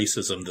lot of the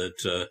racism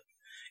that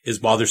is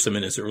bothersome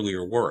in his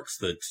earlier works.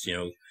 That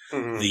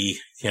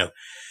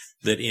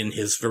that in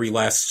his very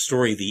last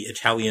story, the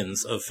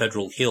Italians of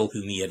Federal Hill,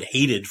 whom he had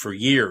hated for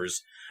years,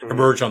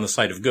 emerge on the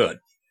side of good.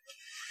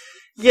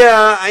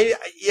 Yeah,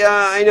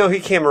 I know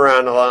he came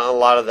around a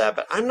lot of that,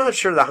 but I'm not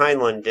sure the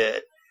Heinlein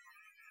did.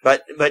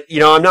 But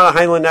I'm not a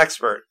Heinlein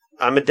expert.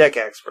 I'm a Dick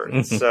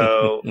expert,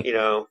 so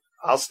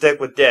I'll stick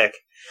with Dick,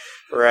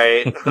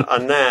 right,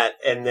 on that,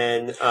 and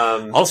then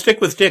I'll stick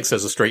with Dick,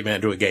 says a straight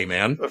man to a gay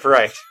man.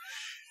 Right.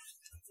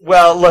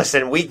 Well,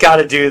 listen, we got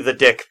to do the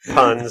Dick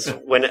puns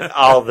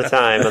all the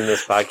time on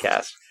this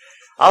podcast.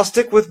 I'll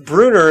stick with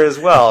Bruner as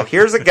well.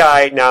 Here's a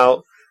guy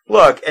now.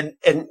 Look, and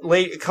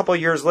a couple of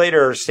years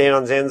later, Stand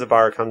on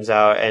Zanzibar comes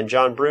out, and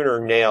John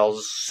Bruner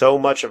nails so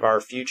much of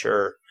our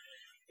future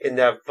in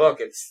that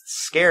book. It's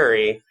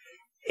scary,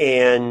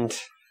 and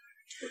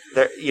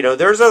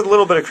there's a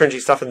little bit of cringy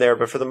stuff in there,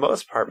 but for the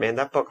most part, man,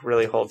 that book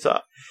really holds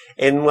up.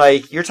 And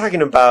you're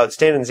talking about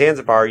Stand on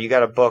Zanzibar, you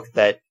got a book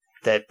that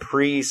in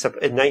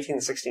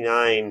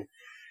 1969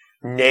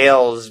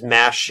 nails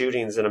mass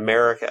shootings in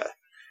America.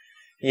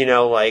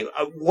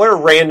 What a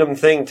random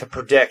thing to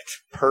predict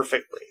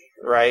perfectly,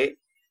 right?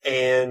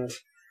 And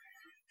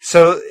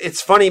so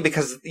it's funny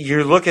because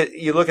you look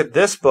at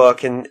this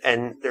book and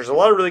there's a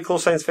lot of really cool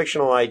science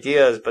fictional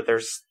ideas, but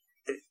there's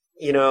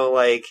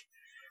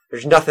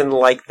nothing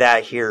like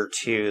that here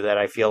too that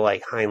I feel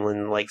like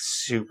Heinlein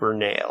super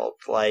nailed.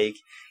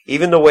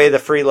 Even the way the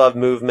free love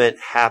movement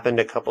happened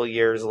a couple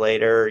years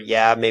later,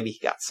 yeah, maybe he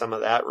got some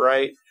of that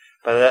right,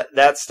 but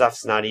that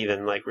stuff's not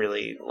even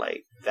really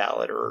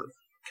valid or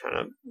kind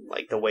of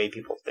the way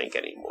people think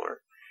anymore.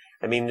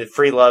 I mean, the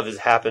free love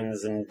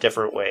happens in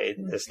different ways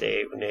in this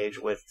day and age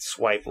with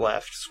swipe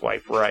left,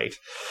 swipe right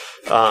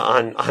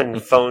on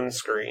phone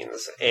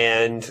screens,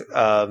 and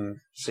so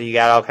you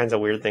got all kinds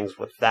of weird things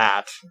with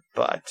that.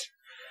 But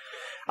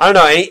I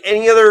don't know.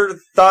 Any other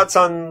thoughts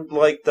on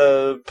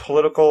the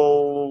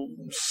political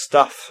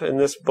stuff in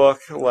this book?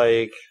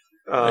 I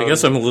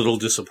guess I'm a little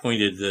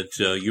disappointed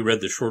that you read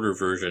the shorter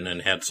version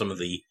and had some of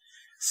the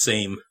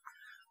same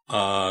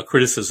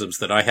criticisms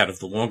that I had of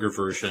the longer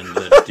version.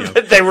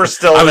 That they were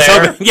still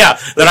there.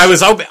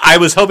 I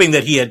was hoping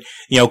that he had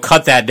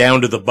cut that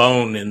down to the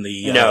bone in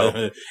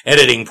the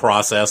editing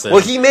process. Well,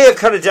 he may have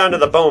cut it down to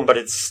the bone, but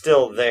it's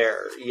still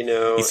there.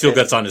 He still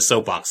gets on his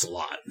soapbox a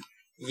lot.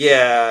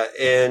 Yeah,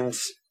 and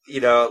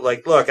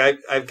look,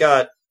 I've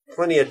got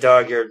plenty of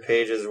dog-eared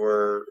pages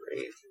where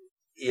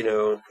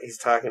he's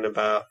talking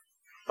about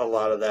a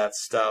lot of that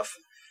stuff,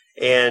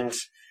 and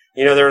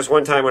there was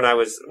one time when I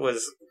was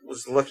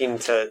looking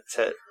to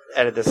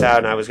edit this out,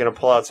 and I was going to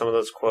pull out some of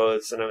those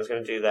quotes, and I was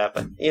going to do that,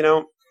 but I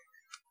don't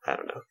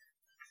know.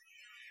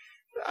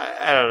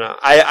 I don't know.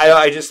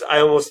 I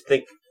almost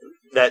think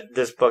that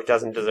this book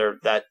doesn't deserve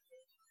that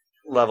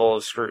level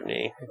of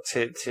scrutiny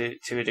to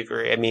a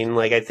degree. I mean,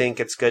 I think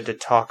it's good to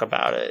talk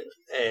about it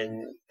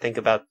and think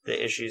about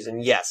the issues.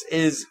 And yes,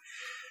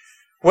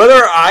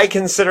 whether I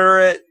consider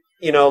it,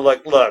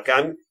 look,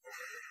 I'm,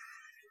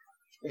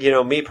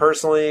 me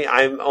personally,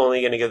 I'm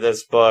only going to give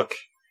this book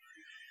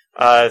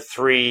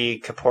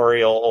 3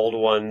 corporeal old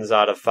ones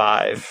out of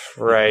 5,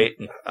 right?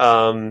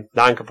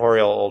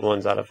 Non-corporeal old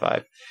ones out of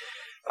 5.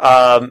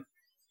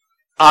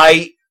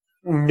 I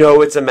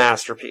know it's a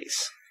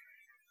masterpiece.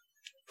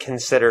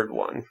 Considered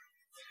one.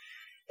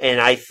 And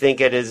I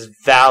think it is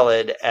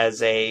valid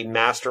as a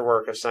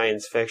masterwork of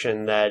science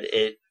fiction that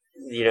it,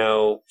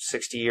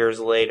 60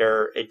 years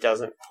later, it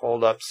doesn't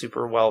hold up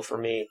super well for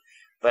me,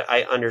 but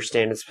I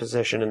understand its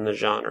position in the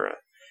genre,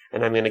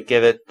 and I'm going to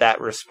give it that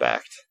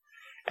respect.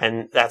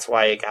 And that's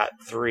why it got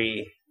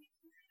 3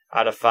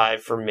 out of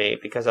 5 for me,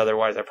 because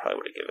otherwise I probably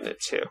would have given it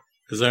 2.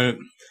 Because I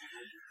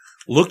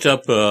looked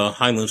up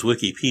Heinlein's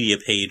Wikipedia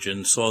page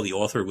and saw the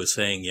author was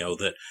saying,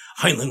 that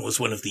Heinlein was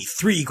one of the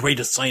 3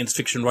 greatest science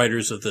fiction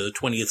writers of the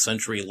 20th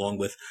century, along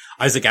with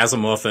Isaac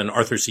Asimov and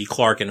Arthur C.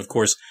 Clarke. And of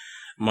course,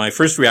 my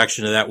first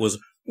reaction to that was,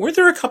 weren't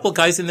there a couple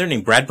guys in there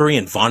named Bradbury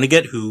and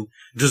Vonnegut who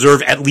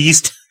deserve at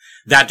least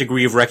that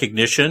degree of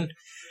recognition?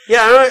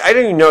 Yeah, I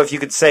don't even know if you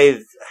could say,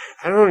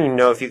 I don't even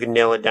know if you could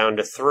nail it down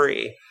to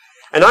 3.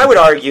 And I would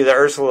argue that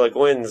Ursula Le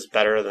Guin's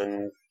better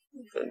than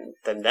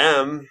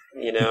them,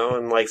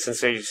 and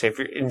since they say,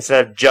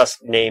 instead of just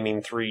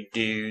naming 3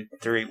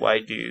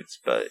 white dudes,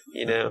 but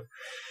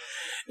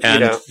and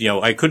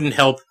I couldn't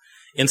help,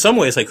 in some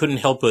ways, I couldn't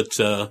help but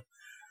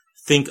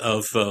think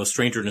of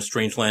Stranger in a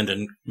Strange Land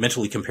and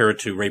mentally compare it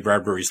to Ray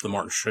Bradbury's The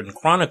Martian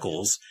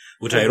Chronicles,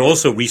 which I had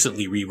also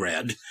recently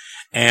reread,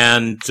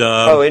 and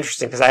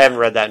interesting, because I haven't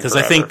read that. Because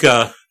I think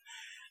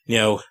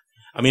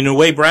in a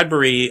way,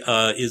 Bradbury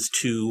is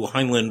to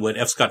Heinlein what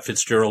F. Scott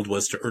Fitzgerald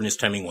was to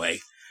Ernest Hemingway.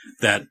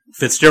 That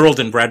Fitzgerald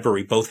and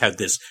Bradbury both had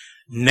this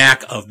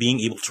knack of being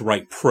able to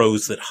write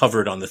prose that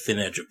hovered on the thin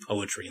edge of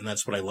poetry, and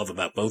that's what I love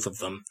about both of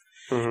them.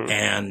 Mm-hmm.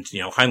 And,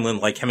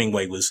 Heinlein, like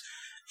Hemingway, was,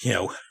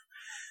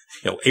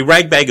 a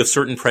ragbag of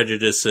certain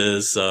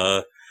prejudices.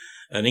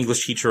 An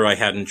English teacher I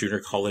had in junior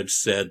college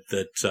said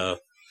that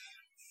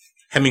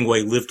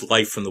Hemingway lived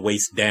life from the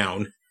waist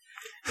down.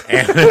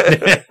 And,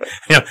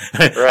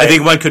 Right. I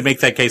think one could make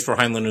that case for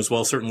Heinlein as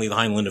well. Certainly the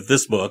Heinlein of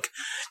this book.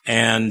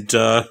 And,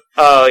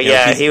 Oh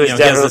yeah, he was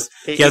definitely.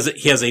 he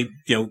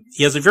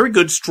has a very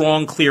good,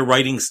 strong, clear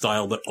writing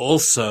style, but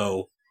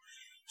also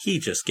he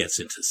just gets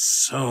into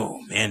so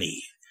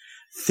many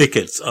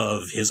thickets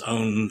of his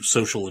own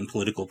social and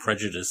political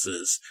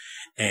prejudices.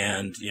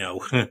 And,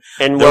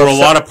 And there were a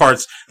lot of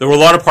parts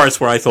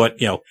where I thought,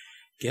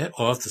 get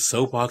off the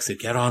soapbox and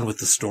get on with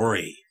the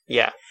story.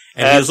 Yeah.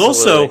 And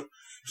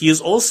he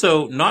is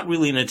also not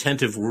really an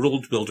attentive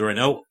world builder. I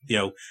know,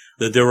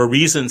 that there are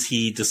reasons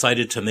he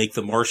decided to make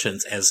the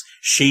Martians as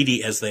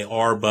shady as they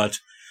are, but,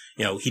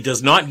 he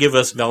does not give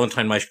us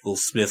Valentine Michael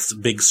Smith's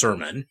big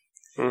sermon.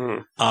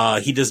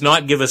 Mm-hmm. He does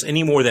not give us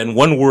any more than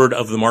one word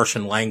of the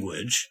Martian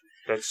language.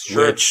 That's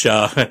true. Which,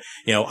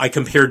 I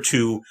compared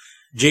to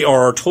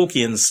J.R.R.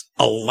 Tolkien's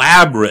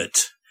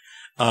elaborate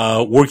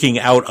working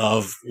out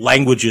of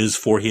languages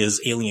for his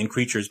alien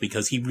creatures,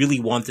 because he really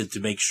wanted to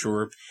make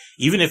sure,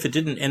 even if it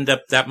didn't end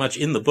up that much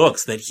in the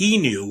books, that he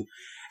knew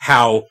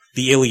how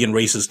the alien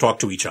races talk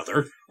to each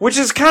other. Which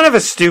is kind of a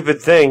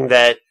stupid thing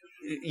that,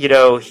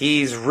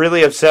 he's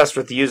really obsessed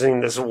with using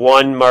this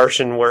one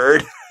Martian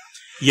word.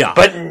 Yeah.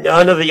 But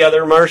none of the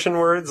other Martian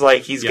words,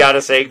 like he's got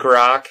to say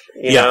grok,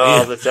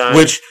 all the time.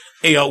 Which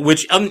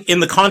in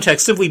the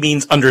context simply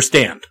means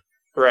understand.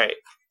 Right.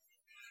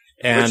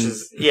 And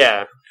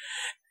yeah.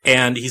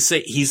 And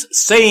he's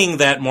saying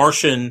that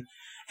Martian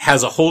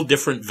has a whole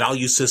different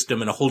value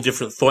system and a whole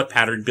different thought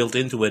pattern built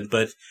into it,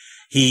 but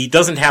he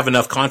doesn't have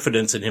enough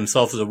confidence in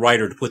himself as a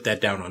writer to put that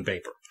down on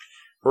paper.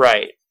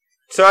 Right.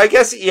 So I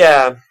guess,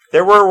 yeah,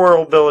 there were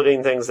world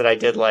building things that I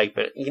did like,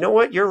 but you know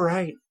what? You're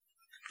right.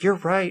 You're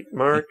right,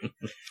 Mark.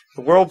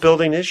 The world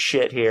building is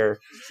shit here,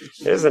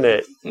 isn't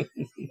it?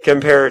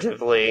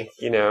 Comparatively,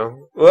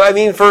 Well, I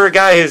mean, for a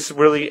guy who's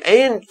really...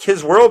 And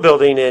his world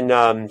building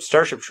in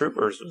Starship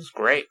Troopers was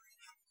great.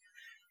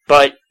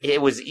 But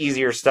it was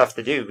easier stuff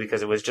to do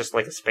because it was just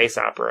like a space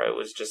opera. It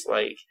was just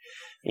like,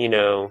 he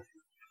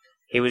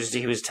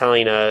was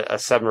telling a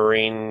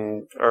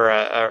submarine or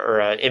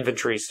a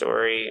infantry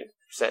story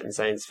set in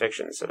science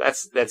fiction. So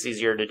that's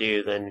easier to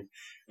do than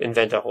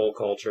invent a whole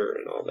culture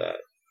and all that.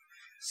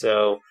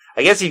 So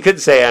I guess you could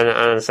say on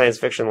a science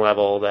fiction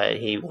level that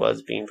he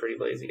was being pretty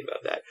lazy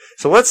about that.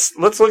 So let's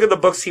look at the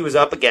books he was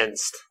up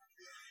against.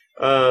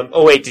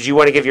 Wait, did you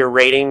want to give your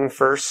rating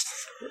first?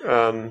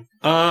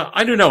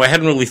 I don't know. I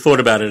hadn't really thought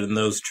about it in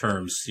those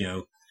terms,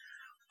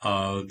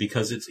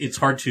 because it's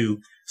hard to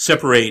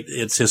separate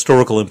its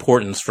historical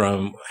importance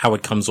from how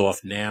it comes off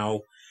now.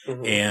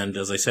 Mm-hmm. And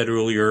as I said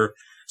earlier,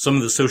 some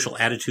of the social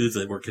attitudes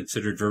that were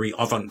considered very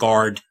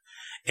avant-garde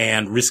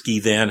and risky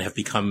then have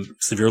become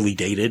severely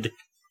dated.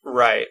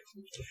 Right.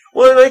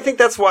 Well, and I think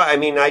that's why,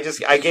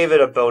 I gave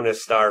it a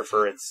bonus star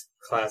for its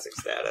classic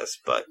status,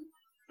 but,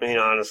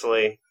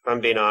 honestly, if I'm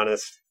being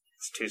honest,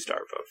 it's a 2-star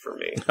book for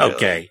me. Really.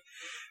 Okay.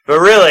 But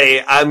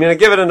really, I'm going to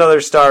give it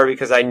another star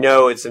because I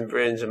know it's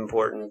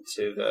important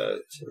to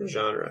the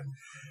genre.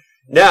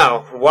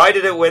 Now, why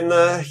did it win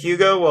the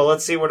Hugo? Well,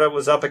 let's see what it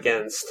was up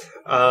against.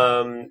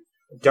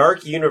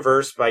 Dark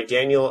Universe by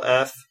Daniel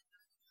F.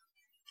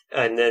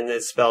 And then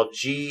it's spelled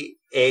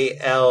Galouyé,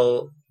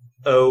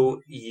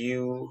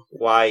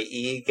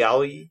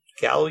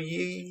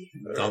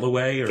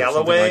 Galloway or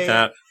something like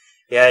that.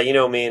 Yeah, you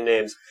know me and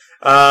names.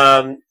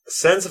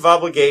 Sense of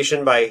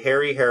Obligation by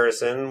Harry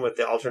Harrison with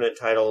the alternate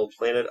title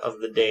Planet of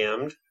the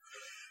Damned.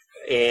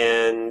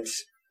 And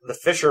The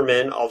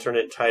Fisherman,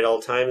 alternate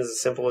title Time is the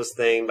Simplest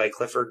Thing by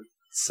Clifford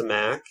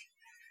Samack.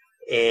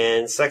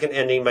 And Second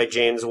Ending by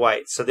James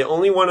White. So the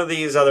only one of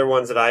these other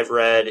ones that I've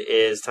read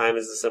is Time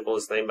is the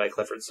Simplest Thing by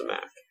Clifford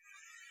Samack.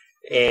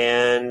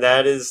 And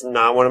that is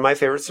not one of my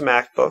favorite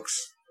Samack books.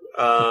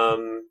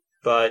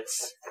 But,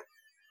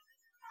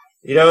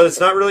 it's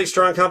not really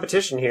strong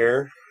competition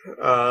here.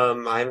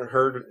 I haven't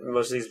heard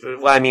most of these. Well,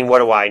 what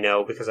do I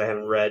know? Because I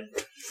haven't read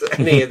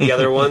any of the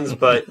other ones.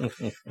 But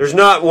there's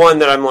not one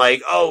that I'm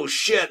like, oh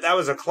shit, that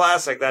was a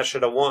classic. That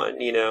should have won.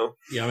 Yeah,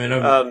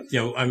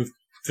 I'm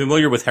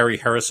familiar with Harry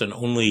Harrison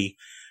only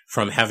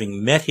from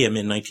having met him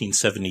in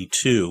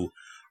 1972,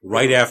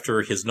 right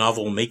after his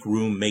novel Make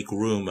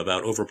Room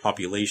about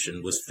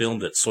overpopulation was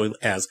filmed at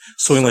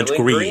Soylent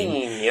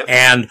Green. Yep.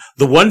 And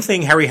the one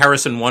thing Harry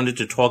Harrison wanted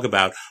to talk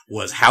about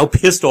was how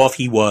pissed off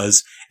he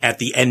was at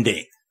the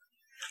ending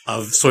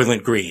of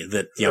Soylent Green.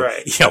 That,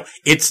 right.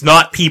 It's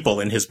not people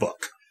in his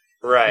book.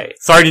 Right.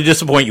 Sorry to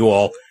disappoint you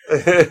all.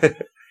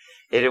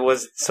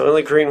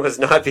 Soylent Green was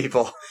not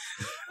people.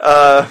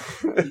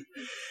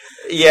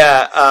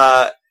 Yeah,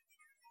 I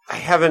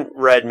haven't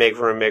read Make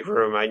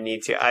Room. I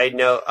need to. I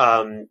know,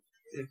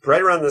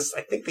 right around this,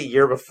 I think the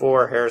year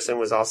before, Harrison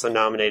was also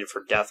nominated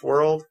for Death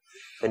World.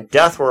 And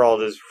Death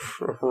World is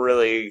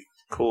really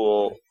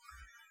cool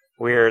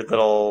weird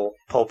little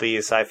pulpy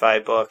sci-fi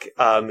book.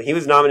 He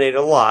was nominated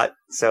a lot,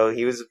 so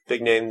he was a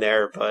big name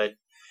there. But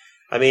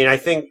I mean, I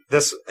think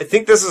this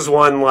is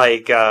one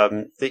like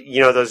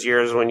those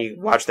years when you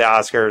watch the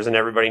Oscars and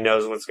everybody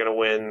knows what's going to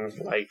win.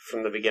 Like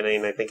from the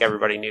beginning, I think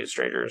everybody knew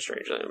Stranger and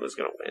Strangeland was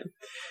going to win.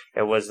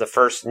 It was the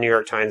first New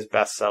York Times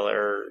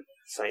bestseller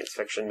science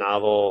fiction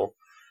novel.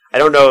 I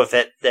don't know if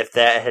that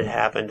had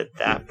happened at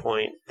that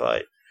point,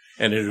 but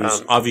and it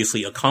was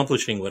obviously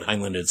accomplishing what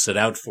Heinlein had set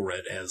out for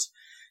it as,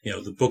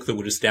 the book that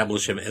would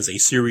establish him as a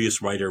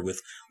serious writer with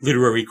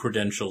literary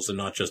credentials and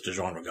not just a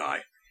genre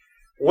guy.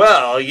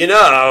 Well,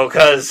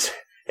 because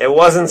it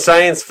wasn't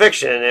science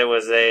fiction. It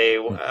was a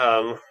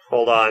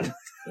hold on,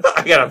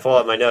 I gotta pull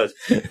up my notes.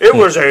 It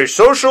was a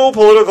social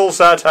political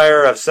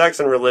satire of sex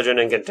and religion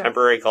in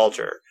contemporary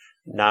culture,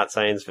 not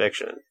science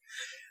fiction.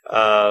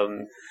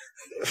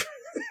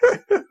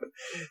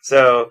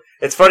 So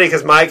it's funny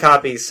because my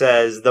copy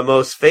says the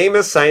most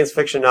famous science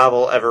fiction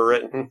novel ever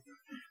written,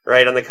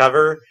 right on the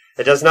cover.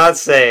 It does not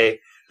say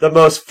the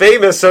most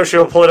famous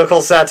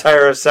socio-political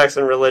satire of sex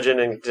and religion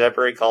in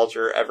contemporary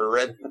culture ever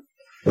written.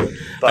 But,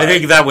 I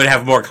think that would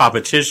have more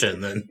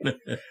competition than...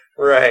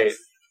 Right.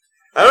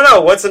 I don't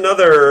know. What's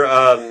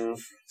another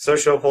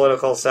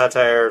socio-political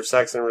satire of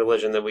sex and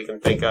religion that we can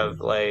think of?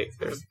 Like,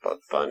 there's a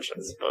bunch,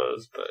 I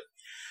suppose, but...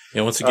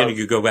 once again, you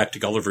could go back to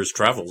Gulliver's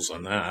Travels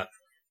on that.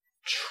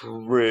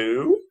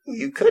 True.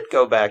 You could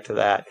go back to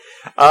that.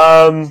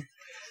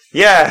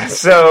 Yeah,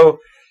 so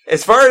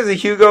as far as the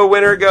Hugo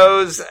winner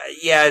goes,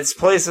 yeah, its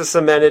place is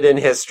cemented in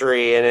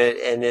history, and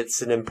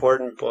it's an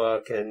important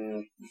book,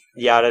 and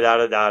yada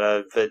yada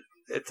yada. But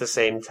at the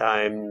same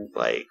time,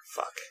 like,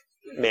 fuck,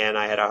 man,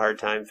 I had a hard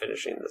time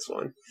finishing this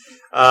one.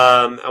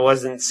 I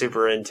wasn't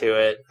super into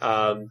it.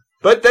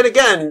 But then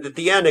again, at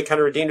the end, it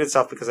kind of redeemed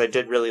itself because I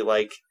did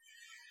like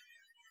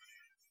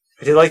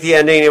the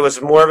ending. It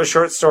was more of a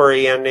short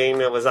story ending.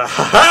 It was a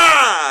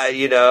ha-ha,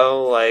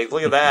 like,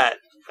 look at that.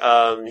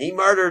 He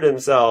martyred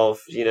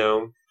himself,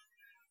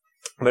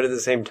 But at the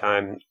same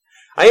time,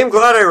 I am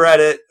glad I read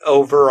it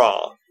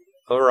overall.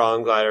 Overall,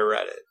 I'm glad I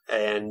read it.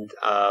 And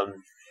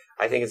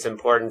I think it's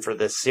important for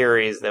this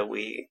series that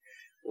we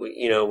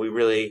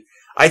really...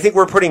 I think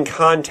we're putting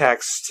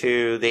context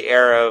to the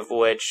era of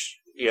which,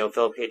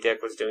 Philip K.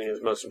 Dick was doing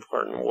his most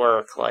important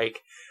work, like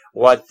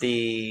what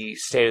the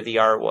state of the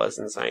art was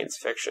in science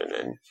fiction.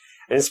 And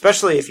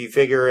especially if you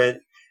figure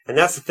it... And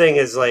that's the thing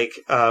is, like,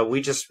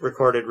 we just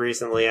recorded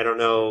recently, I don't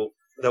know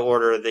the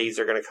order these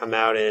are going to come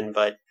out in,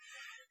 but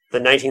the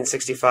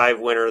 1965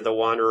 winner, The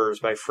Wanderers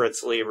by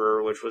Fritz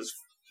Leiber, which was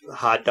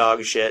hot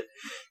dog shit.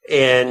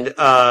 And,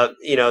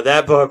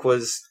 that book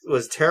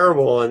was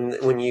terrible. And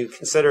when you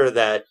consider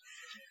that,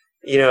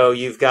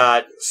 you've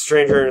got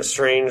Stranger in a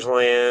Strange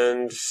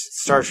Land,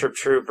 Starship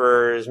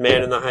Troopers,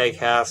 Man in the High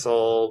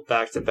Castle,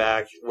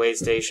 back-to-back, Way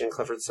Station,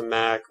 Clifford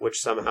Samac, which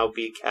somehow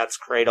beat Cat's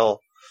Cradle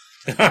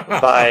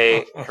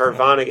by Kurt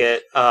Vonnegut.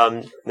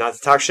 Not to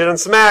talk shit on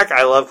Samac,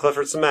 I love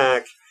Clifford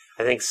Samac.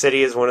 I think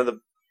City is one of the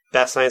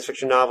best science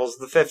fiction novels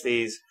of the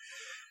 50s.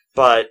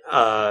 But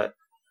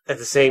at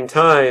the same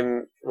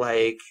time,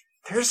 like,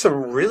 there's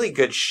some really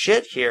good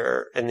shit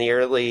here in the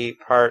early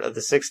part of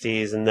the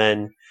 60s, and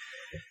then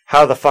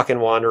how the fucking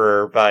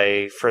Wanderer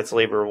by Fritz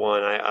Leiber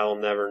won, I'll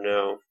never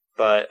know.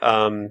 But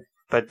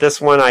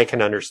this one I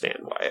can understand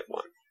why it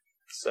won.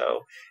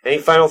 So, any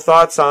final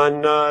thoughts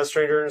on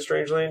Stranger in a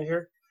Strange Land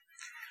here?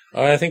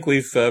 I think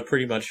we've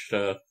pretty much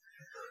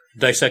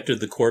dissected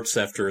the corpse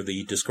after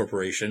the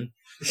discorporation.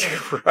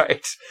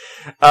 Right.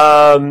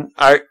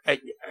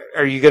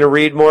 Are you going to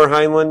read more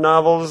Heinlein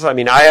novels? I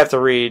mean, I have to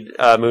read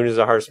Moon is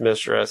a Heart's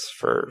Mistress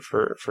for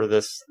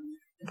this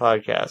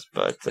podcast,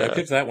 but I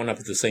picked that one up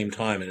at the same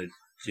time, and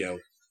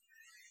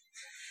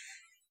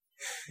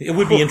it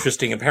would be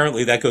interesting.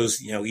 Apparently, that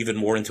goes even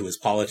more into his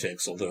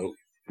politics. Although,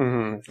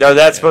 no,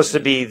 that's supposed to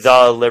be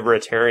the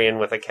libertarian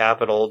with a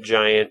capital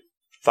giant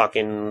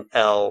fucking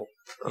L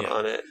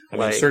on it. I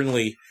mean,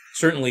 certainly,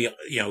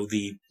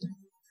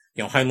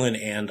 the Heinlein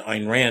and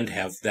Ayn Rand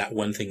have that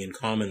one thing in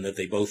common, that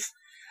they both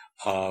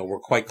were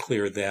quite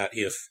clear that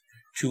if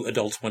two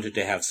adults wanted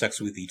to have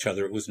sex with each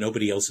other, it was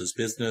nobody else's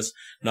business,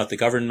 not the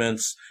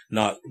government's,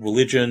 not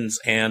religions,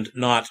 and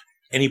not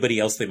anybody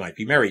else they might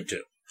be married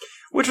to.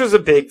 Which was a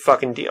big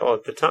fucking deal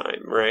at the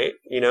time, right?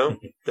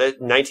 The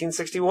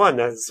 1961,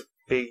 that's a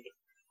big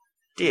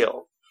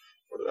deal.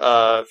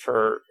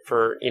 For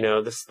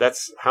this,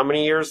 that's how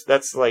many years?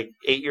 That's like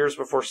 8 years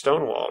before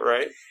Stonewall,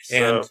 right?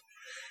 So,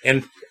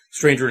 and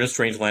Stranger in a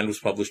Strange Land was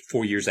published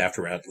 4 years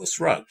after Atlas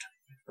Shrugged.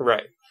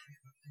 Right.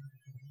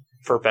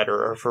 For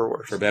better or for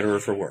worse. For better or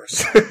for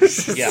worse.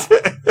 Yeah.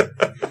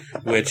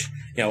 Which,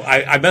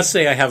 I must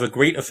say I have a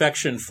great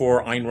affection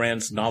for Ayn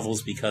Rand's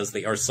novels because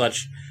they are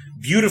such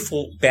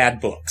beautiful bad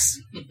books.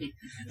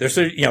 They're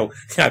so,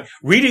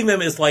 reading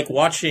them is like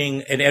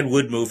watching an Ed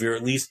Wood movie, or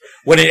at least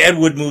what an Ed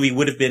Wood movie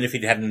would have been if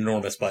he'd had an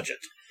enormous budget.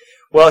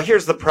 Well,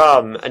 here's the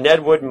problem. An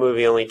Ed Wood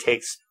movie only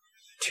takes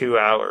 2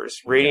 hours.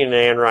 Reading an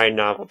Ayn Rand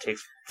novel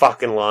takes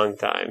fucking long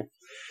time.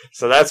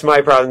 So that's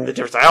my problem. The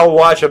difference. I'll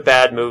watch a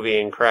bad movie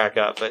and crack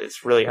up, but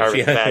it's really hard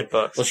with bad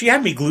books. Well, she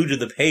had me glued to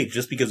the page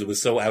just because it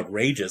was so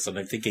outrageous, and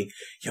I'm thinking,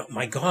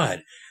 my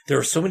God, there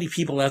are so many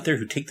people out there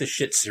who take this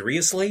shit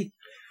seriously.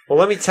 Well,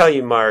 let me tell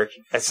you, Mark,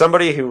 as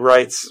somebody who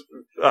writes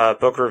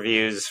book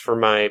reviews for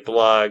my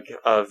blog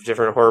of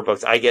different horror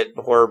books, I get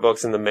horror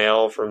books in the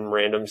mail from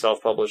random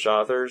self-published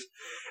authors.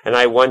 And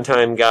I one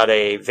time got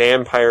a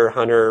Vampire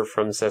Hunter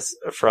from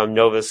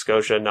Nova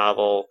Scotia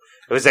novel.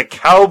 It was a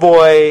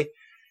cowboy,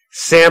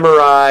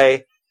 samurai,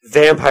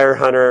 Vampire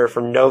Hunter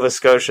from Nova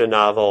Scotia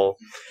novel.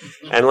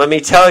 And let me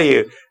tell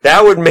you,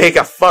 that would make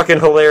a fucking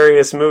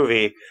hilarious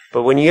movie.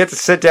 But when you get to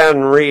sit down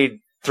and read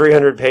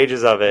 300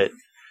 pages of it,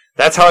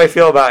 that's how I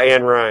feel about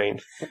Anne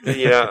Rind,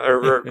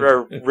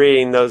 or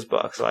reading those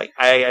books. Like,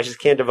 I just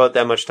can't devote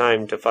that much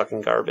time to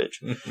fucking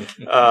garbage.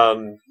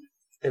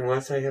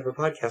 Unless I have a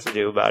podcast to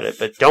do about it.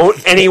 But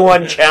don't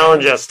anyone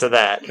challenge us to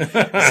that.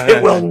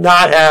 It will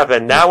not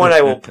happen. That one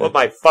I will put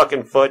my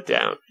fucking foot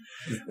down.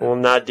 I will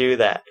not do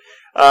that.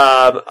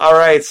 All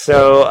right,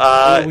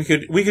 so... we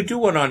could do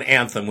one on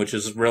Anthem, which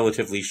is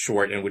relatively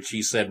short, and which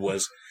he said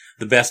was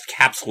the best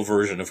capsule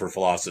version of her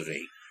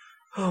philosophy.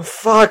 Oh,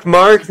 fuck,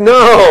 Mark,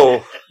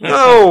 no!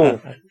 No!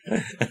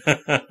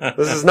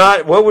 This is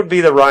not... What would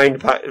be the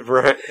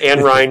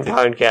Anne Rind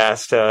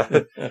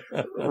podcast?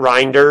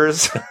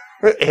 Rinders?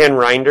 Anne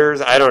Rinders?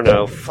 I don't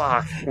know.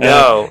 Fuck.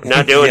 No,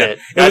 not doing it.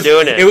 Not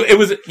doing it. It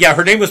was,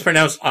 her name was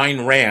pronounced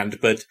Ayn Rand,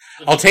 but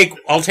I'll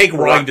take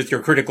Rind as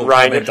your critical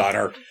comment on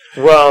her.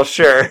 Well,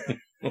 sure.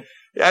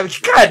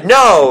 God,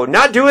 no!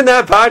 Not doing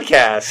that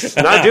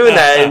podcast. Not doing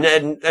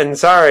that. And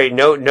sorry,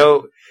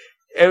 no.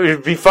 It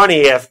would be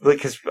funny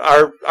because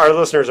our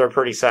listeners are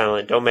pretty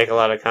silent, don't make a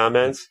lot of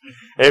comments.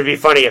 And it'd be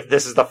funny if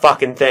this is the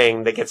fucking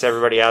thing that gets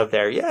everybody out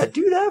there. Yeah,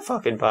 do that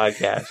fucking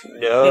podcast.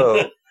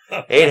 No.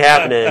 Ain't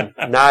happening.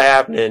 Not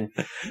happening.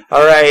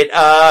 All right.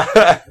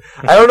 I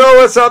don't know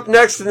what's up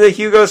next in the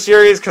Hugo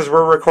series because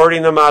we're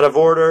recording them out of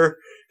order.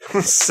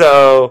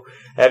 So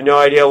I have no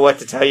idea what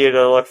to tell you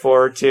to look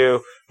forward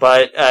to.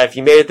 But if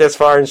you made it this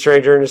far in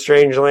Stranger in a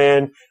Strange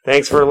Land,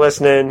 thanks for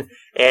listening.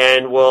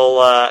 And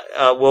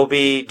we'll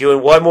be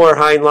doing one more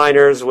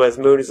Heinleiners with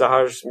Moon is a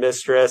Harsh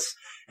Mistress.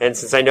 And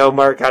since I know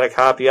Mark got a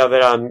copy of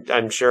it,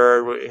 I'm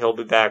sure he'll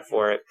be back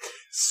for it.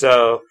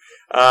 So,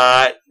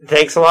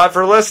 thanks a lot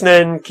for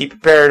listening. Keep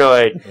it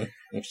paranoid.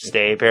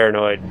 Stay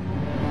paranoid.